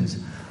reasons,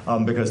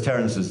 because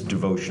Terence's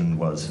devotion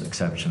was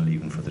exceptional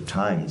even for the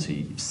times.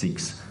 He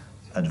seeks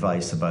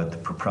advice about the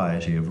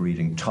propriety of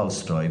reading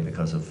Tolstoy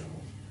because of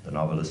the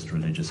novelist's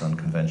religious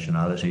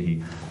unconventionality.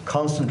 He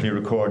constantly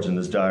records in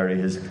his diary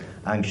his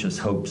anxious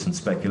hopes and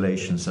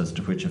speculations as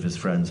to which of his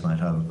friends might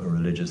have a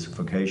religious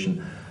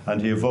vocation,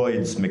 and he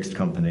avoids mixed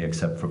company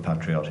except for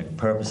patriotic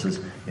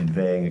purposes,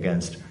 inveighing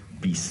against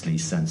beastly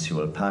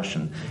sensual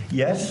passion.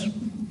 Yet,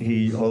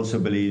 he also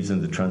believes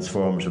in the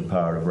transformative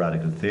power of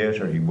radical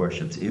theatre. He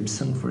worships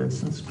Ibsen, for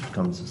instance, which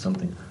becomes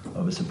something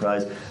of a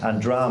surprise. And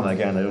drama,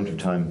 again, I don't have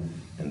time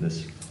in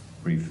this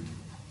brief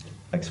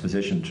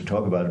exposition to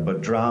talk about it,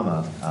 but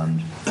drama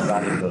and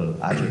radical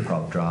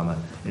agitprop drama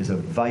is a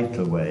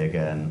vital way,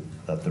 again,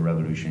 that the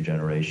revolutionary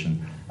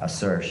generation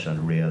assert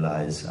and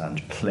realise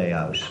and play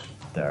out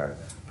their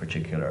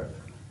particular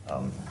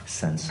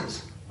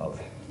senses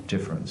of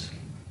difference.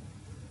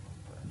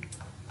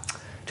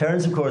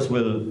 Terence, of course,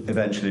 will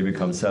eventually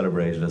become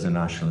celebrated as a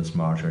nationalist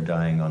martyr,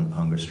 dying on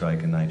hunger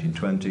strike in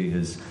 1920.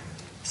 His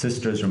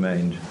sisters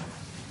remained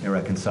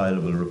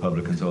irreconcilable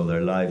Republicans all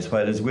their lives,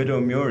 while his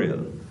widow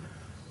Muriel,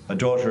 a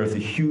daughter of the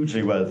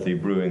hugely wealthy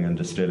brewing and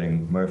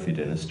distilling Murphy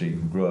dynasty,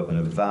 who grew up in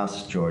a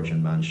vast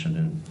Georgian mansion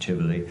in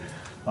Tivoli,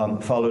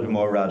 followed a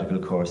more radical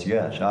course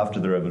yet. After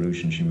the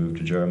revolution, she moved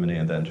to Germany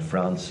and then to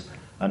France,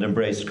 and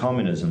embraced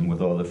communism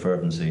with all the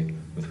fervency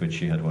with which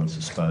she had once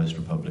espoused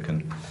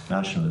Republican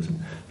nationalism.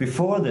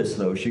 Before this,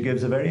 though, she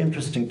gives a very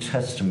interesting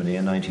testimony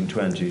in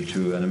 1920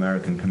 to an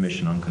American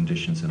Commission on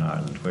Conditions in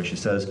Ireland, where she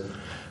says,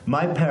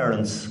 "My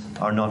parents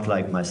are not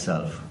like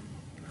myself.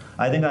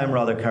 I think I'm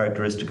rather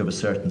characteristic of a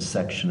certain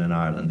section in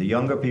Ireland. The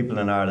younger people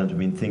in Ireland have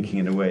been thinking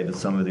in a way that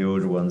some of the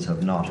older ones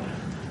have not.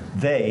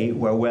 They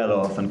were well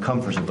off and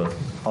comfortable,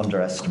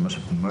 underestimate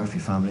of the Murphy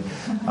family,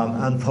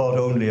 and thought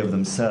only of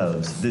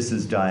themselves. This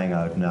is dying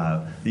out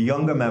now. The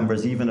younger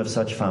members, even of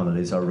such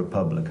families, are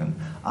Republican.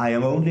 I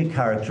am only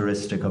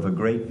characteristic of a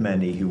great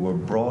many who were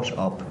brought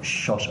up,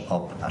 shut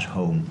up at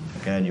home."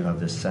 Again, you have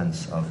this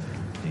sense of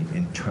the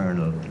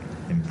internal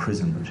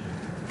imprisonment.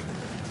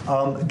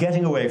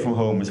 Getting away from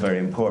home is very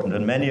important,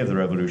 and many of the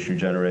revolutionary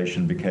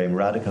generation became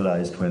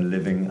radicalised when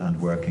living and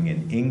working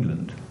in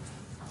England.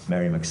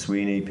 Mary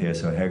McSweeney,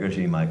 P.S.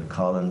 O'Hegarty, Michael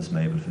Collins,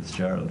 Mabel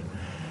Fitzgerald.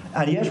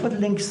 And yet what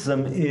links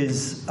them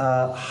is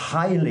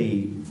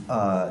highly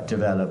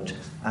developed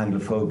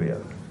Anglophobia,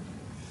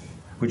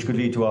 which could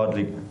lead to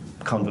oddly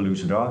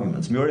convoluted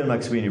arguments. Muriel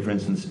McSweeney, for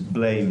instance,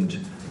 blamed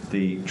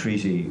the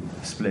treaty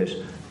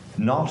split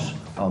not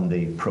on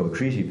the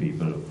pro-treaty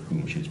people,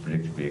 whom she's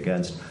predictably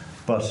against,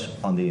 but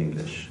on the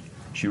English.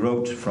 She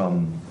wrote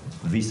from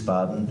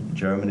Wiesbaden,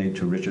 Germany,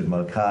 to Richard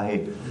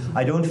Mulcahy,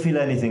 "I don't feel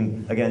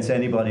anything against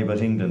anybody but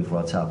England for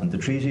what's happened. The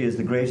treaty is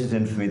the greatest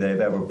infamy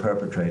they've ever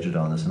perpetrated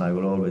on us, and I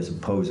will always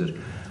oppose it.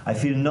 I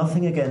feel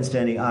nothing against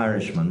any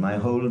Irishman. My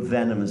whole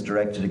venom is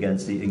directed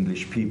against the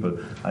English people.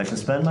 I shall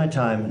spend my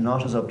time,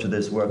 not as up to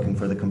this, working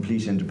for the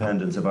complete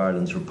independence of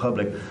Ireland's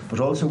republic, but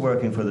also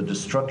working for the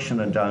destruction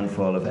and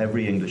downfall of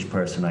every English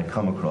person I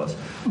come across.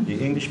 The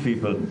English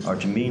people are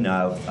to me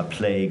now a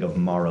plague of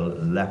moral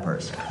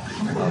lepers."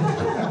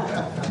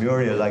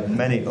 Muriel, like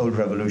many old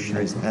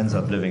revolutionaries, ends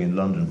up living in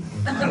London.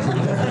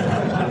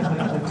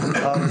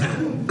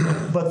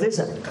 But this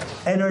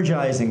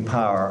energising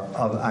power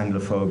of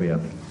Anglophobia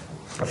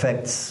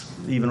affects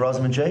even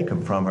Rosamund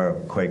Jacob from her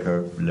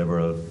Quaker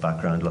liberal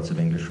background, lots of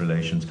English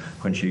relations.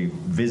 When she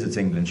visits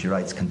England, she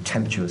writes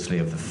contemptuously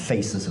of the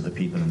faces of the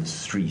people in the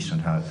street and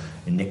how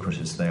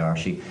iniquitous they are.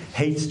 She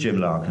hates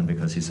Jim Larkin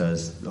because he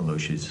says, although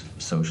she's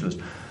a socialist,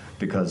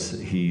 because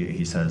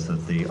he says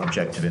that the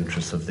objective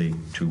interests of the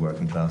two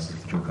working classes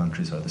of the two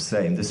countries are the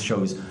same. This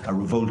shows a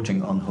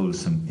revolting,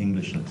 unwholesome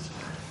Englishness.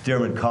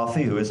 Diarmuid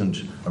Coffey, who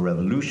isn't a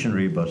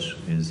revolutionary but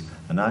is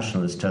a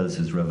nationalist, tells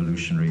his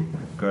revolutionary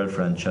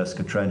girlfriend,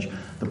 Cheska Trench,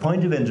 "The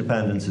point of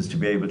independence is to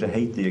be able to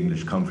hate the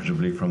English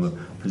comfortably from a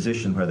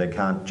position where they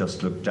can't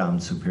just look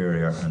damned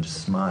superior and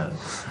smile."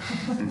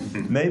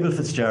 Mabel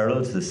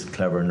Fitzgerald, this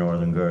clever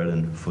northern girl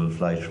in full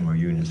flight from her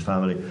Unionist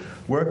family,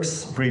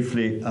 works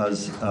briefly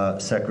as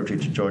secretary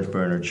to George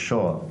Bernard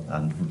Shaw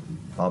and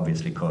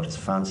obviously caught his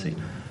fancy.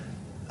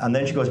 And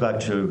then she goes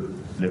back to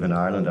live in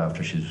Ireland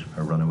after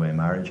her runaway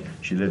marriage.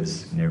 She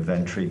lives near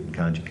Ventry in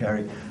County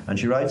Kerry, and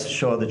she writes to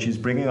Shaw that she's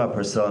bringing up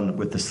her son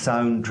with the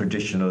sound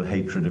traditional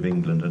hatred of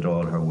England and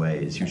all her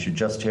ways. You should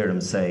just hear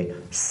him say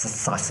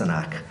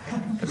Sassenach.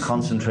 The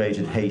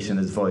concentrated hate in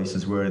his voice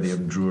is worthy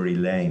of Drury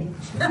Lane.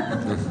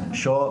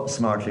 Shaw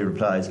smartly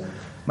replies,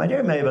 "My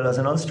dear Mabel, as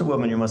an Ulster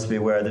woman, you must be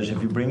aware that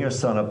if you bring your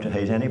son up to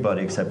hate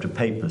anybody except a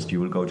papist, you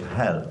will go to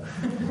hell.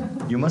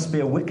 You must be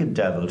a wicked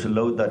devil to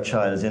load that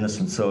child's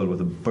innocent soul with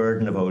a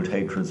burden of old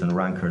hatreds and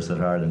rancours that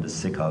Ireland is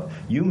sick of.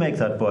 You make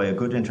that boy a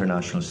good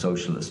international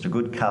socialist, a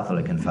good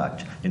Catholic, in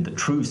fact, in the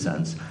true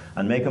sense,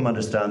 and make him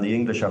understand the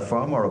English are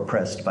far more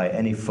oppressed by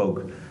any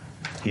folk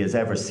he has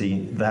ever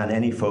seen than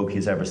any folk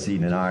he's ever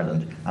seen in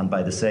Ireland, and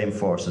by the same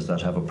forces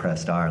that have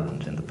oppressed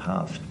Ireland in the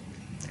past."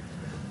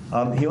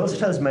 He also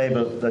tells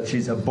Mabel that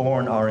she's a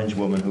born Orange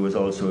woman who is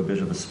also a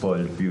bit of a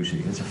spoiled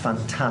beauty. It's a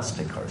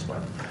fantastic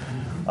correspondence.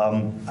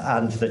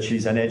 And that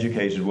she's an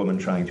educated woman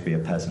trying to be a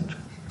peasant.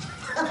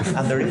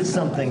 And there is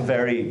something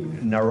very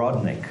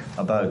Narodnik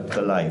about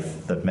the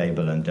life that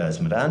Mabel and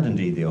Desmond, and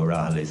indeed the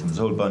O'Reillys, and there's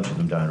a whole bunch of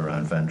them down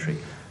around Ventry,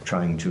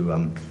 trying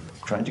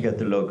to get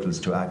the locals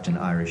to act in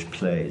Irish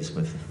plays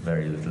with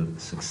very little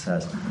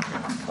success.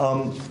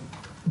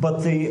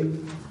 But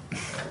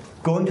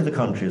going to the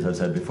country, as I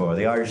said before,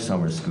 the Irish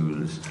summer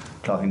schools,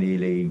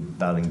 Cloghaneely,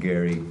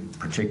 Ballingeary,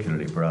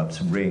 particularly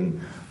perhaps, Ring,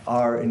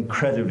 are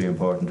incredibly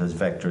important as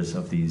vectors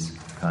of these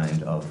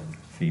kind of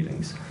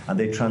feelings. And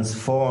they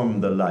transform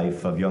the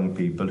life of young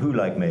people who,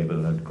 like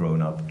Mabel, had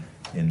grown up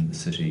in the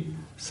city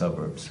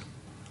suburbs.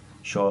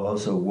 Shaw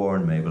also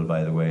warned Mabel,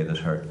 by the way, that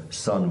her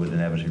son would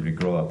inevitably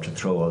grow up to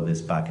throw all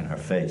this back in her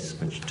face,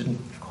 which didn't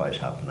quite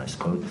happen, I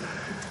suppose.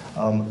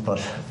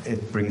 But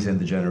it brings in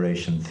the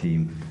generation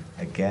theme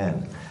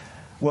again.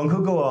 One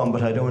could go on,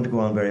 but I don't want to go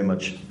on very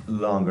much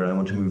longer. I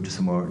want to move to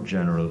some more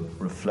general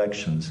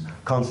reflections.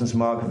 Constance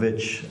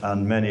Markievicz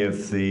and many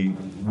of the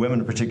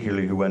women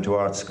particularly who went to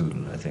art school,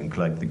 I think,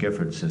 like the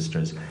Gifford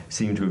sisters,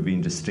 seem to have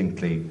been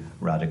distinctly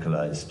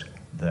radicalised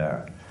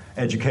there.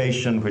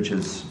 Education, which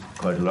is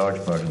quite a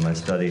large part of my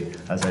study,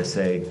 as I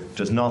say,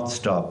 does not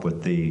stop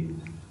with the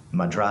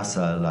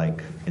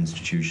madrasa-like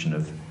institution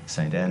of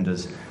St.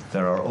 Enda's.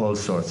 There are all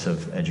sorts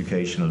of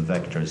educational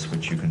vectors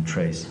which you can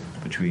trace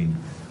between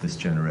this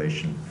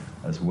generation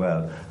as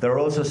well. There are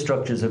also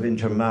structures of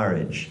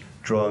intermarriage,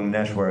 drawing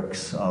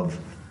networks of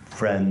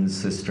friends,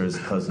 sisters,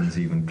 cousins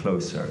even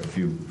closer. If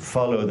you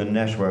follow the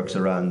networks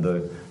around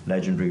the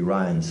legendary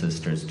Ryan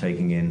sisters,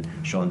 taking in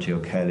Seántaí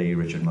O'Kelly,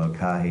 Richard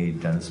Mulcahy,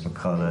 Dennis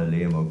McCullough,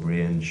 Liam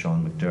O'Brien,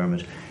 Sean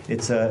McDermott,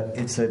 it's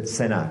a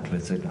cenacle,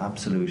 it's an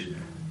absolute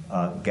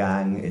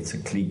gang, it's a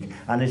clique,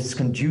 and it's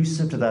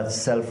conducive to that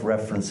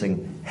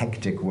self-referencing,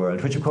 hectic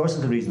world, which of course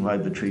is the reason why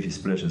the treaty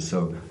split is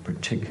so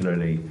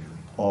particularly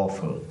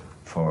awful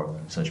for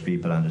such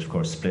people, and of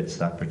course splits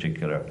that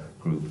particular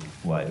group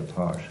wide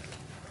apart.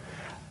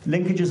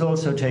 Linkages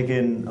also take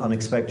in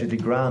unexpectedly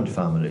grand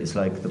families,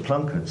 like the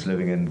Plunketts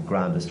living in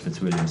grandest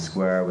Fitzwilliam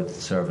Square with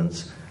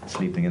servants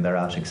sleeping in their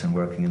attics and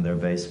working in their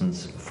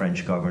basements,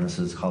 French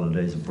governesses,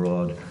 holidays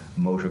abroad,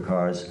 motor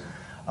cars,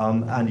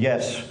 and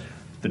yet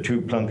the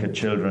two Plunkett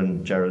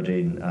children,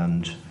 Geraldine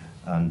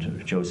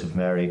and Joseph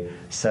Mary,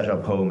 set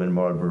up home in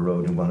Marlborough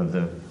Road in one of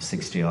the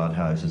 60-odd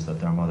houses that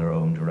their mother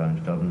owned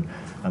around Dublin,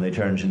 and they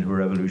turned into a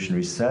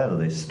revolutionary cell.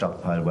 They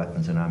stockpiled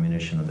weapons and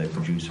ammunition, and they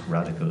produced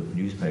radical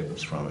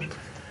newspapers from it.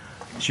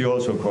 She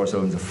also, of course,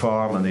 owns a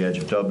farm on the edge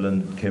of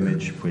Dublin,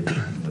 Kimmage, which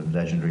the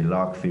legendary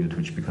Larkfield,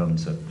 which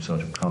becomes a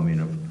sort of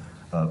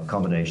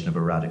combination of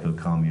a radical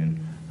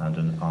commune and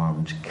an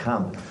armed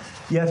camp.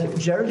 Yet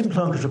Geraldine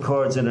Plunkett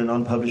records in an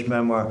unpublished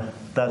memoir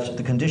that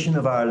the condition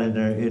of Ireland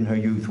in her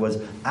youth was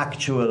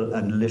actual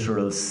and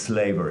literal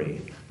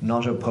slavery,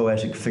 not a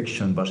poetic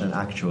fiction but an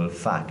actual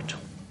fact.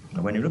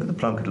 Now, when you look at the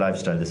Plunkett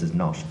lifestyle, this is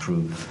not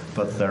true,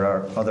 but there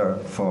are other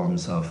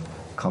forms of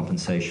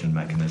compensation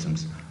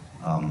mechanisms,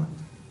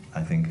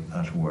 I think,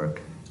 at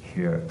work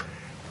here.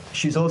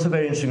 She's also a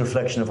very interesting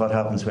reflection of what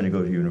happens when you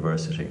go to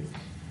university.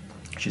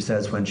 She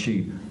says when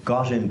she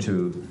got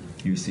into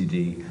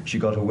UCD, she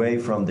got away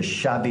from the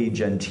shabby,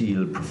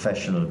 genteel,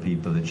 professional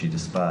people that she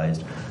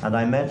despised. And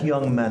I met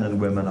young men and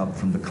women up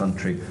from the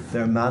country.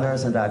 Their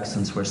manners and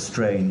accents were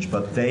strange,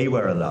 but they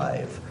were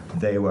alive.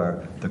 They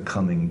were the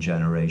coming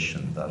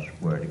generation, that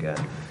word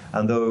again.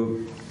 And though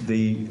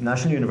the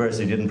National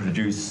University didn't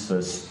produce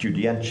a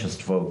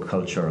studentist folk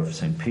culture of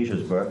St.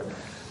 Petersburg,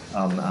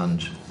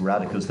 and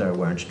radicals there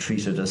weren't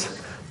treated as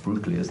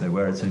brutally as they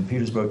were at St.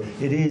 Petersburg,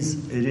 it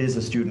is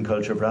a student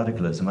culture of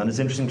radicalism. And it's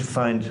interesting to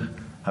find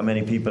how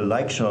many people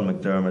like Sean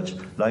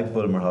McDermott, like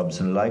Bulmer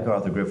Hobson, like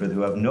Arthur Griffith,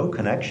 who have no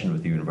connection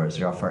with the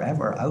university, are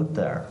forever out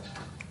there.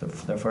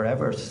 They're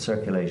forever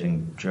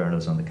circulating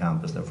journals on the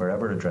campus. They're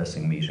forever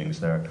addressing meetings.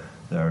 They're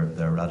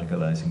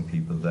radicalising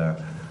people there.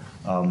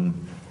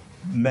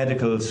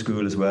 Medical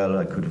school as well,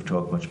 I could have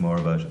talked much more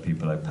about it.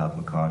 People like Pat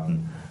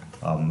McCartan,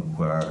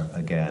 where,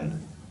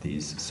 again,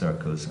 these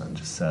circles and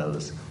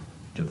cells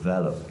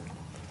develop.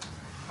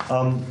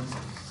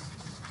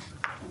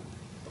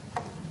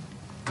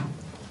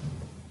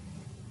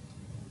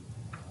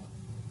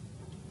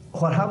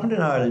 What happened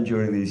in Ireland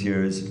during these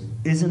years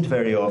isn't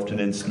very often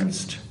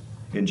instanced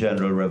in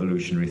general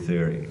revolutionary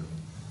theory.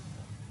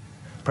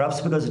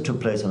 Perhaps because it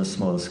took place on a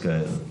small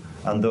scale,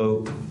 and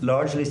though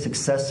largely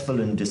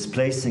successful in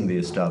displacing the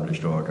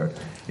established order,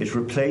 it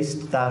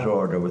replaced that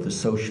order with a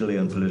socially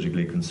and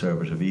politically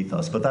conservative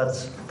ethos. But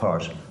that's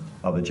part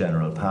of a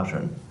general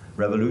pattern.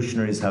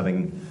 Revolutionaries,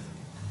 having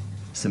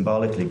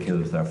symbolically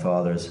killed their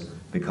fathers,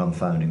 become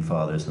founding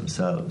fathers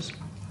themselves.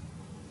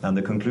 And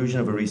the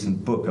conclusion of a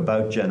recent book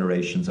about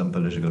generations and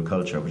political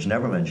culture, which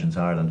never mentions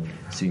Ireland,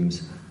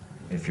 seems,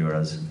 if you're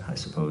as, I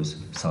suppose,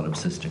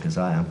 solipsistic as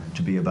I am,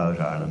 to be about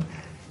Ireland.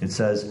 It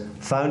says,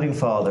 founding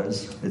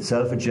fathers,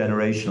 itself a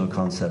generational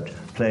concept,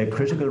 play a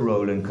critical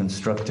role in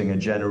constructing a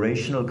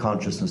generational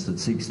consciousness that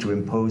seeks to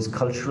impose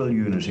cultural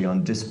unity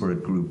on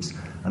disparate groups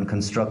and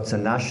constructs a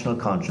national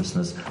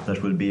consciousness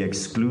that will be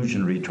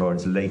exclusionary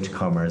towards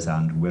latecomers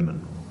and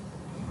women.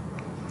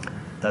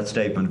 That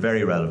statement,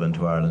 very relevant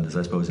to Ireland, is,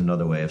 I suppose,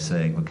 another way of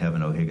saying what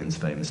Kevin O'Higgins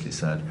famously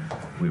said: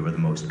 we were the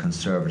most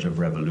conservative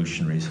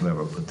revolutionaries who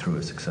ever put through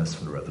a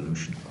successful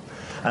revolution.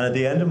 And at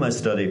the end of my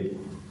study,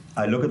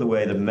 I look at the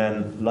way that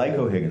men like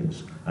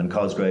O'Higgins and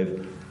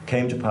Cosgrave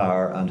came to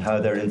power and how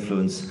their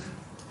influence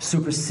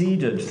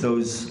superseded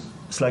those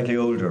slightly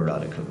older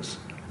radicals.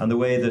 And the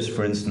way that,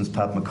 for instance,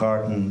 Pat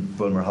McCartan,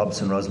 Bulmer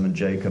Hobson, Rosamund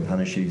Jacob,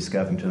 Hannah Sheehy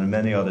Skeffington, and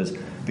many others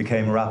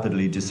became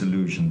rapidly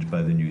disillusioned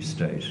by the new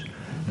state.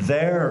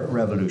 Their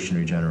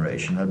revolutionary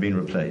generation had been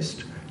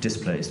replaced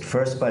displaced,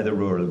 first by the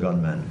rural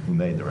gunmen who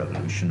made the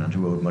revolution and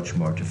who owed much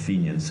more to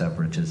Fenian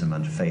separatism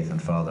and faith in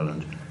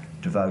fatherland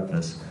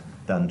devoutness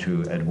than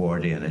to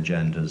Edwardian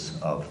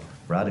agendas of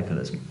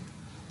radicalism.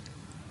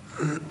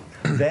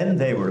 Then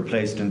they were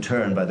replaced in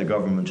turn by the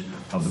government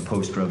of the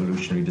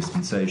post-revolutionary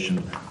dispensation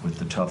with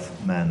the tough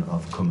men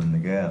of Cumann na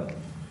Gael.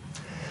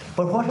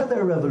 But what had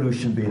their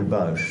revolution been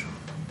about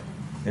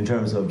in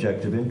terms of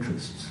objective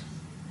interests?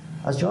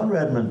 As John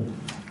Redmond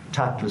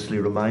tactlessly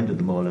reminded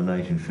them all in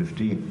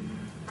 1915,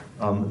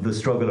 the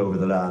struggle over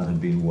the land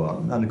had been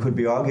won, and it could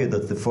be argued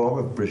that the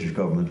former British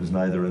government was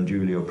neither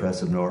unduly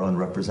oppressive nor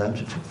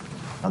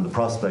unrepresentative, and the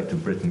prospect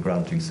of Britain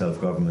granting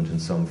self-government in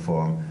some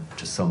form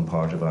to some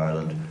part of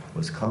Ireland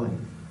was coming.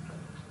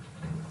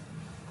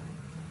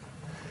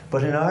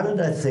 But in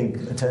Ireland, I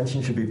think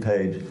attention should be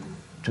paid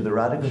to the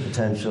radical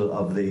potential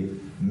of the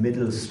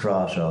middle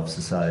strata of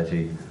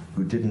society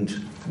who didn't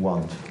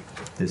want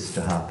this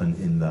to happen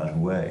in that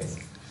way,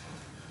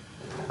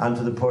 and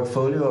to the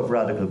portfolio of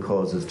radical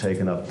causes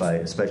taken up by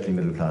especially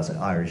middle-class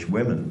Irish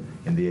women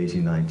in the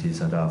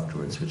 1890s and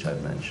afterwards, which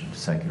I've mentioned,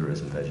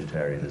 secularism,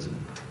 vegetarianism,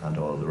 and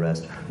all the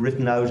rest,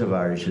 written out of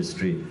Irish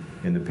history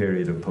in the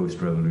period of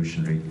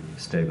post-revolutionary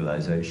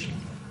stabilisation.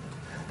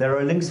 There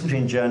are links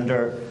between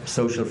gender,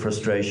 social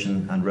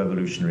frustration, and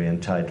revolutionary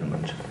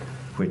entitlement,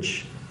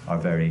 which are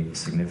very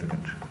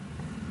significant.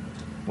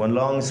 One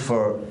longs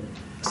for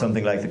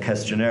something like the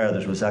questionnaire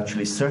that was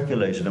actually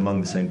circulated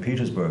among the St.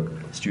 Petersburg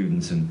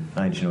students in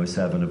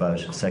 1907 about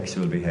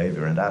sexual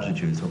behaviour and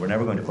attitudes, but we're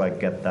never going to quite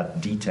get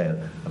that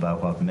detail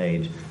about what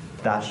made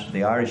that,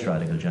 the Irish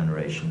radical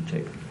generation,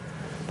 tick.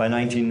 By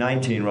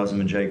 1919,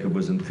 Rosamund Jacob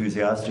was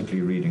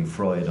enthusiastically reading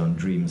Freud on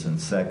dreams and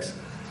sex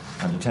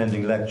and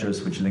attending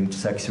lectures which linked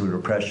sexual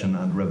repression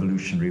and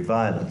revolutionary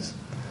violence,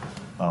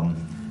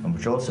 and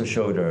which also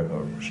showed her,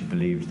 or she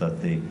believed, that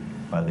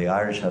while the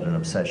Irish had an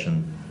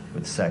obsession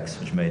with sex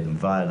which made them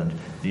violent,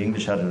 the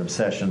English had an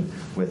obsession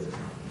with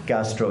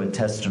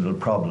gastrointestinal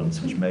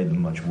problems which made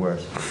them much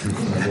worse.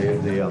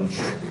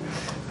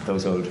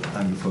 Those old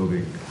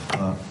Anglophobic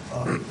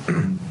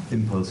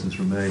impulses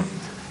remain.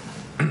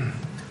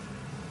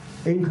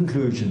 In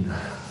conclusion,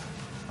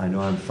 I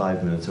know I'm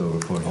 5 minutes over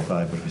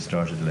 45, but we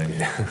started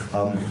late.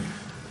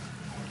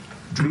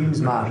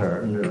 Dreams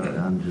matter,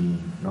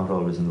 and not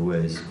always in the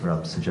ways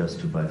perhaps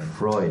suggested by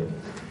Freud.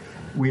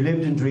 We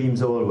lived in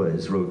dreams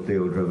always, wrote the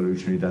old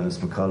revolutionary Denis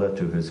McCullough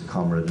to his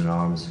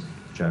comrade-in-arms,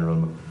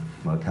 General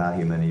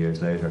Mulcahy, many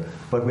years later,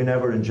 but we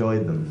never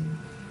enjoyed them.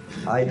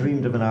 I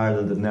dreamed of an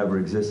Ireland that never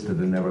existed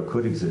and never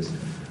could exist.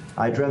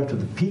 I dreamt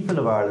of the people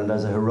of Ireland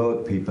as a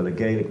heroic people, a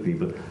Gaelic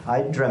people.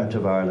 I dreamt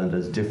of Ireland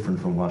as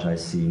different from what I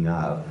see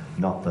now,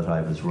 not that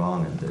I was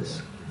wrong in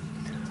this.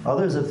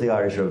 Others of the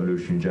Irish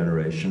revolutionary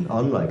generation,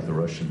 unlike the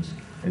Russians,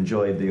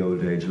 enjoyed the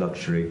old age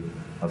luxury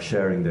of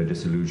sharing their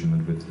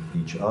disillusionment with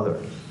each other.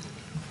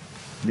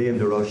 Liam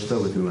de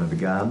Rochta, with whom I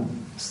began,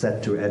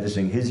 set to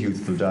editing his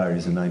youthful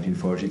diaries in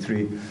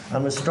 1943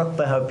 and was struck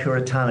by how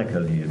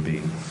puritanical he had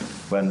been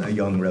when a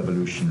young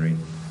revolutionary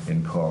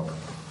in Cork.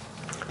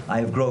 I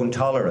have grown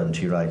tolerant,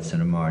 he writes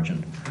in a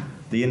margin.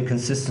 The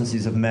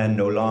inconsistencies of men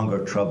no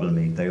longer trouble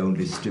me, they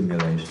only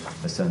stimulate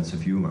a sense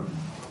of humour.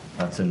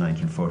 That's in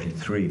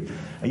 1943.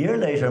 A year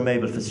later,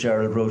 Mabel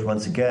Fitzgerald wrote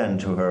once again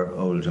to her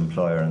old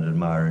employer and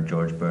admirer,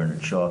 George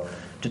Bernard Shaw,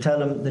 to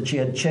tell him that she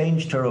had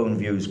changed her own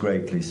views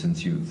greatly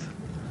since youth.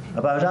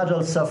 About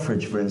adult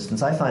suffrage, for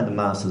instance, I find the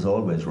masses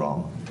always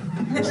wrong.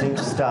 They seem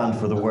to stand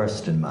for the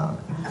worst in man,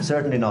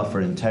 certainly not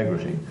for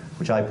integrity,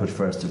 which I put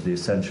first as the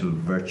essential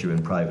virtue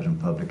in private and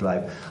public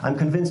life. I'm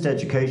convinced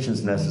education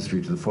is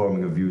necessary to the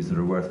forming of views that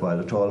are worthwhile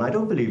at all, and I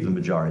don't believe the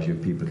majority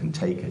of people can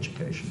take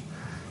education.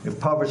 If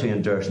poverty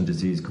and dirt and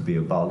disease could be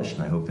abolished,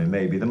 and I hope they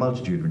may be, the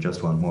multitude would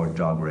just want more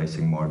dog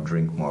racing, more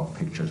drink, more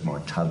pictures, more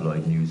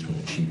tabloid news from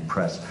the cheap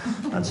press,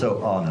 and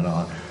so on and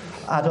on.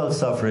 Adult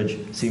suffrage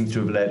seems to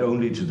have led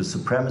only to the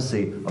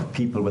supremacy of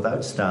people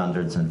without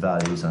standards and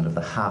values and of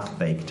the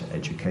half-baked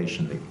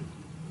educationally.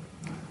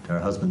 Her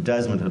husband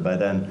Desmond had by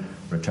then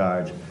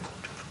retired to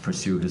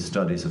pursue his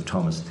studies of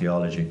Thomas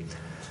theology.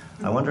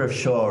 I wonder if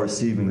Shaw,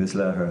 receiving this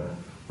letter,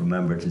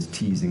 remembered his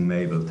teasing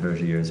Mabel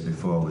 30 years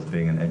before with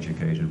being an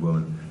educated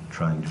woman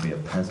trying to be a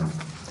peasant.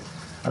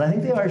 And I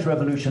think the Irish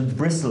Revolution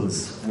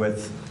bristles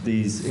with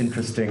these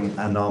interesting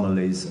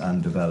anomalies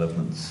and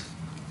developments.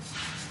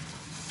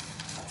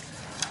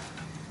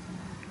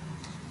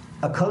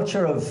 A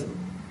culture of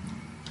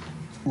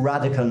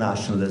radical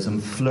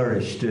nationalism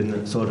flourished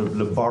in sort of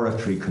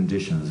laboratory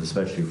conditions,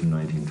 especially from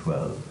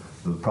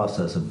 1912, the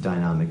process of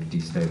dynamic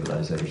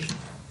destabilisation.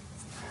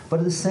 But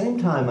at the same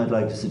time, I'd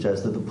like to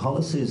suggest that the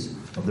policies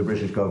of the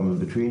British government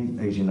between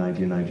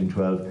 1890 and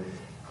 1912,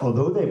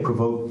 although they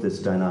provoked this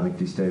dynamic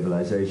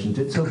destabilisation,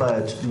 did so by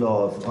a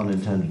law of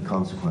unintended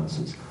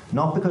consequences,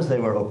 not because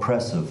they were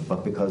oppressive,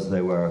 but because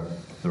they were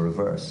the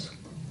reverse.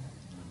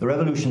 The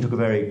revolution took a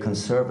very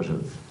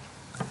conservative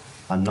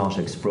and not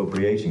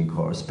expropriating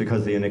course,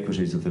 because the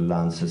iniquities of the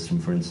land system,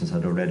 for instance,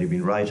 had already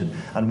been righted.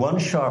 And one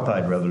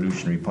sharp-eyed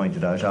revolutionary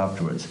pointed out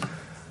afterwards,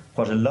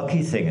 what a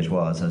lucky thing it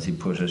was, as he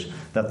put it,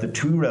 that the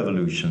two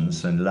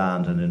revolutions in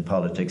land and in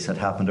politics had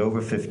happened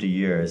over 50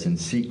 years in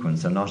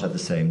sequence and not at the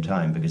same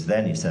time, because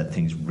then, he said,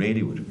 things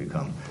really would have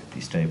become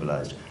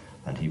destabilised,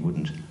 and he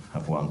wouldn't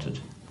have wanted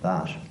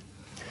that.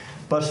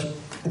 But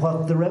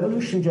what the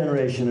revolutionary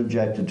generation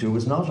objected to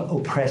was not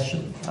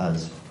oppression,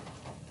 as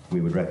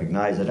we would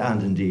recognise it,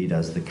 and indeed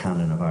as the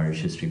canon of Irish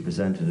history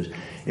presented it.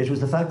 It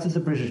was the fact that the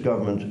British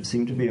government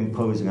seemed to be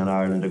imposing on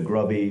Ireland a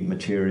grubby,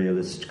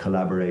 materialist,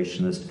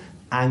 collaborationist,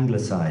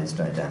 anglicised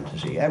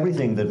identity.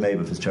 Everything that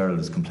Mabel Fitzgerald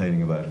is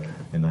complaining about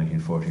in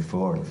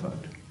 1944, in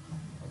fact.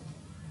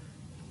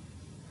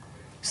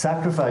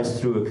 Sacrifice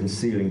threw a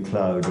concealing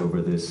cloud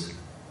over this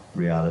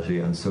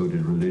reality, and so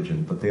did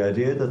religion. But the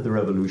idea that the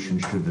revolution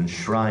should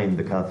enshrine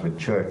the Catholic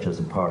Church as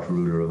a part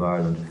ruler of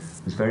Ireland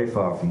was very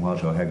far from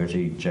what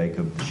O'Hegarty,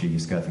 Jacob, Sheehy,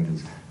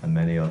 Skeffington, and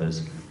many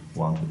others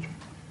wanted.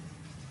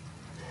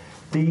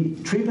 The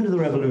treatment of the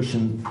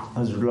revolution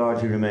has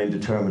largely remained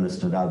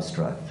determinist and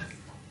abstract.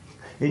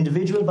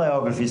 Individual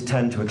biographies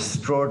tend to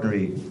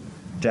extraordinary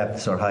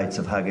depths or heights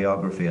of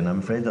hagiography, and I'm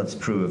afraid that's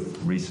true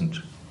of recent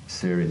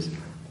series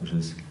which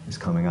is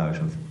coming out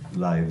of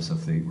lives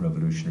of the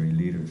revolutionary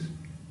leaders.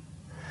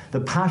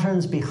 The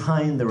patterns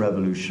behind the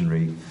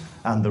revolutionary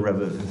and the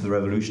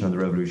revolution and the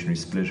revolutionary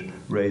split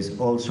raise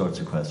all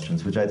sorts of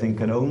questions, which I think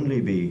can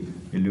only be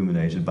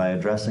illuminated by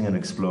addressing and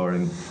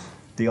exploring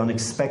the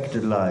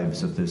unexpected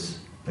lives of this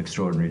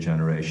extraordinary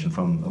generation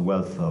from a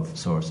wealth of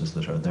sources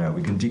that are there.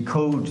 We can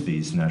decode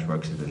these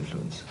networks of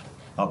influence,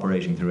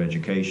 operating through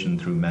education,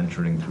 through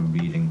mentoring, through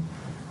reading,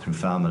 through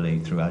family,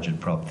 through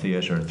agitprop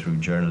theatre, through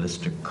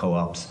journalistic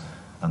co-ops,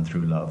 and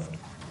through love.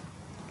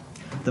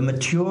 The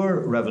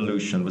mature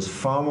revolution was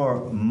far more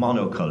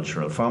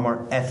monocultural, far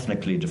more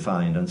ethnically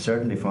defined, and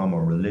certainly far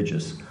more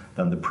religious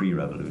than the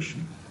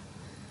pre-revolution.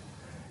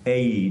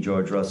 A.E.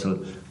 George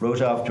Russell wrote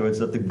afterwards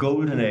that the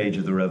golden age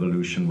of the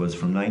revolution was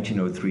from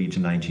 1903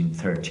 to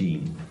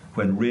 1913,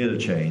 when real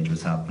change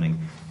was happening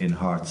in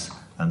hearts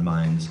and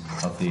minds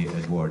of the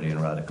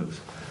Edwardian radicals.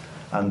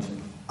 And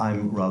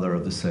I'm rather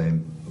of the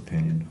same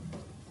opinion.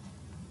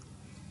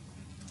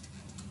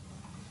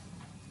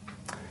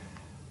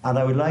 And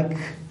I would like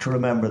to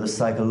remember the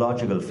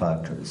psychological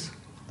factors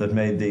that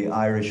made the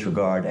Irish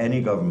regard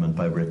any government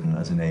by Britain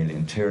as an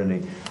alien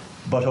tyranny,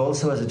 but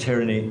also as a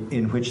tyranny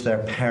in which their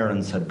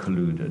parents had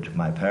colluded.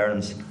 My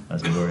parents,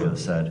 as Muriel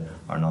said,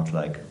 are not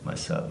like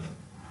myself.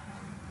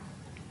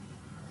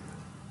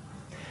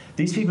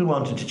 These people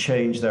wanted to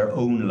change their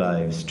own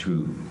lives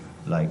too,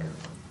 like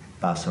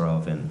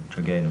Basarov in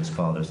Turgenev's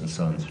Fathers and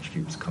Sons, which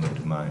keeps coming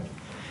to mind.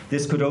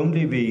 This can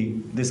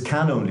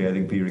only, I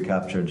think, be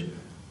recaptured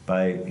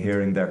by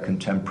hearing their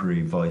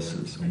contemporary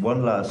voices.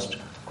 One last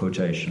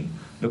quotation.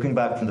 Looking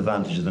back from the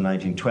vantage of the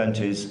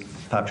 1920s,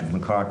 Patrick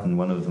McCartan,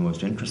 one of the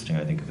most interesting,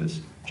 I think, of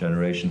his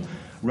generation,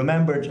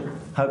 remembered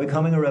how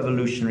becoming a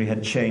revolutionary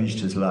had changed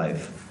his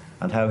life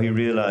and how he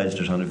realised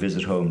it on a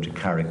visit home to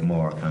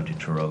Carrickmore, County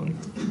Tyrone.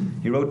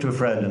 He wrote to a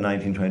friend in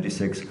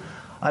 1926,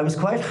 "I was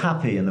quite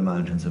happy in the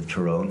mountains of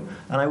Tyrone,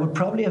 and I would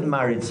probably have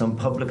married some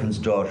publican's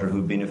daughter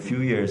who'd been a few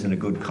years in a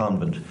good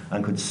convent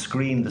and could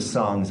scream the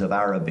songs of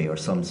Araby or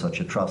some such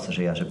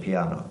atrocity at a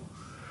piano."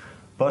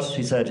 But,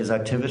 he said, his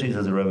activities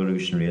as a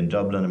revolutionary in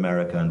Dublin,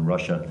 America and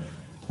Russia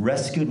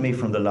rescued me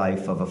from the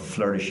life of a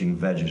flourishing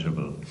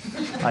vegetable.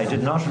 I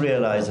did not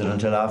realise it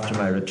until after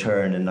my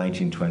return in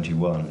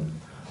 1921.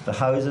 The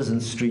houses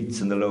and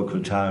streets in the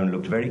local town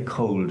looked very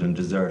cold and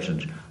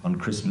deserted on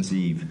Christmas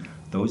Eve.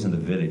 Those in the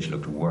village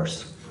looked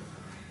worse.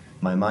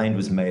 My mind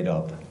was made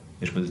up.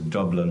 It was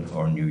Dublin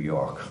or New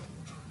York.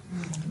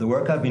 The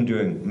work I've been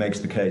doing makes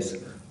the case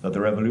that the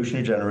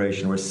revolutionary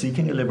generation were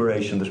seeking a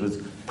liberation that was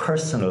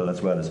personal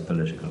as well as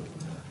political,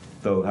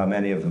 though how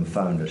many of them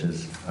found it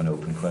is an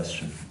open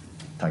question.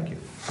 Thank you.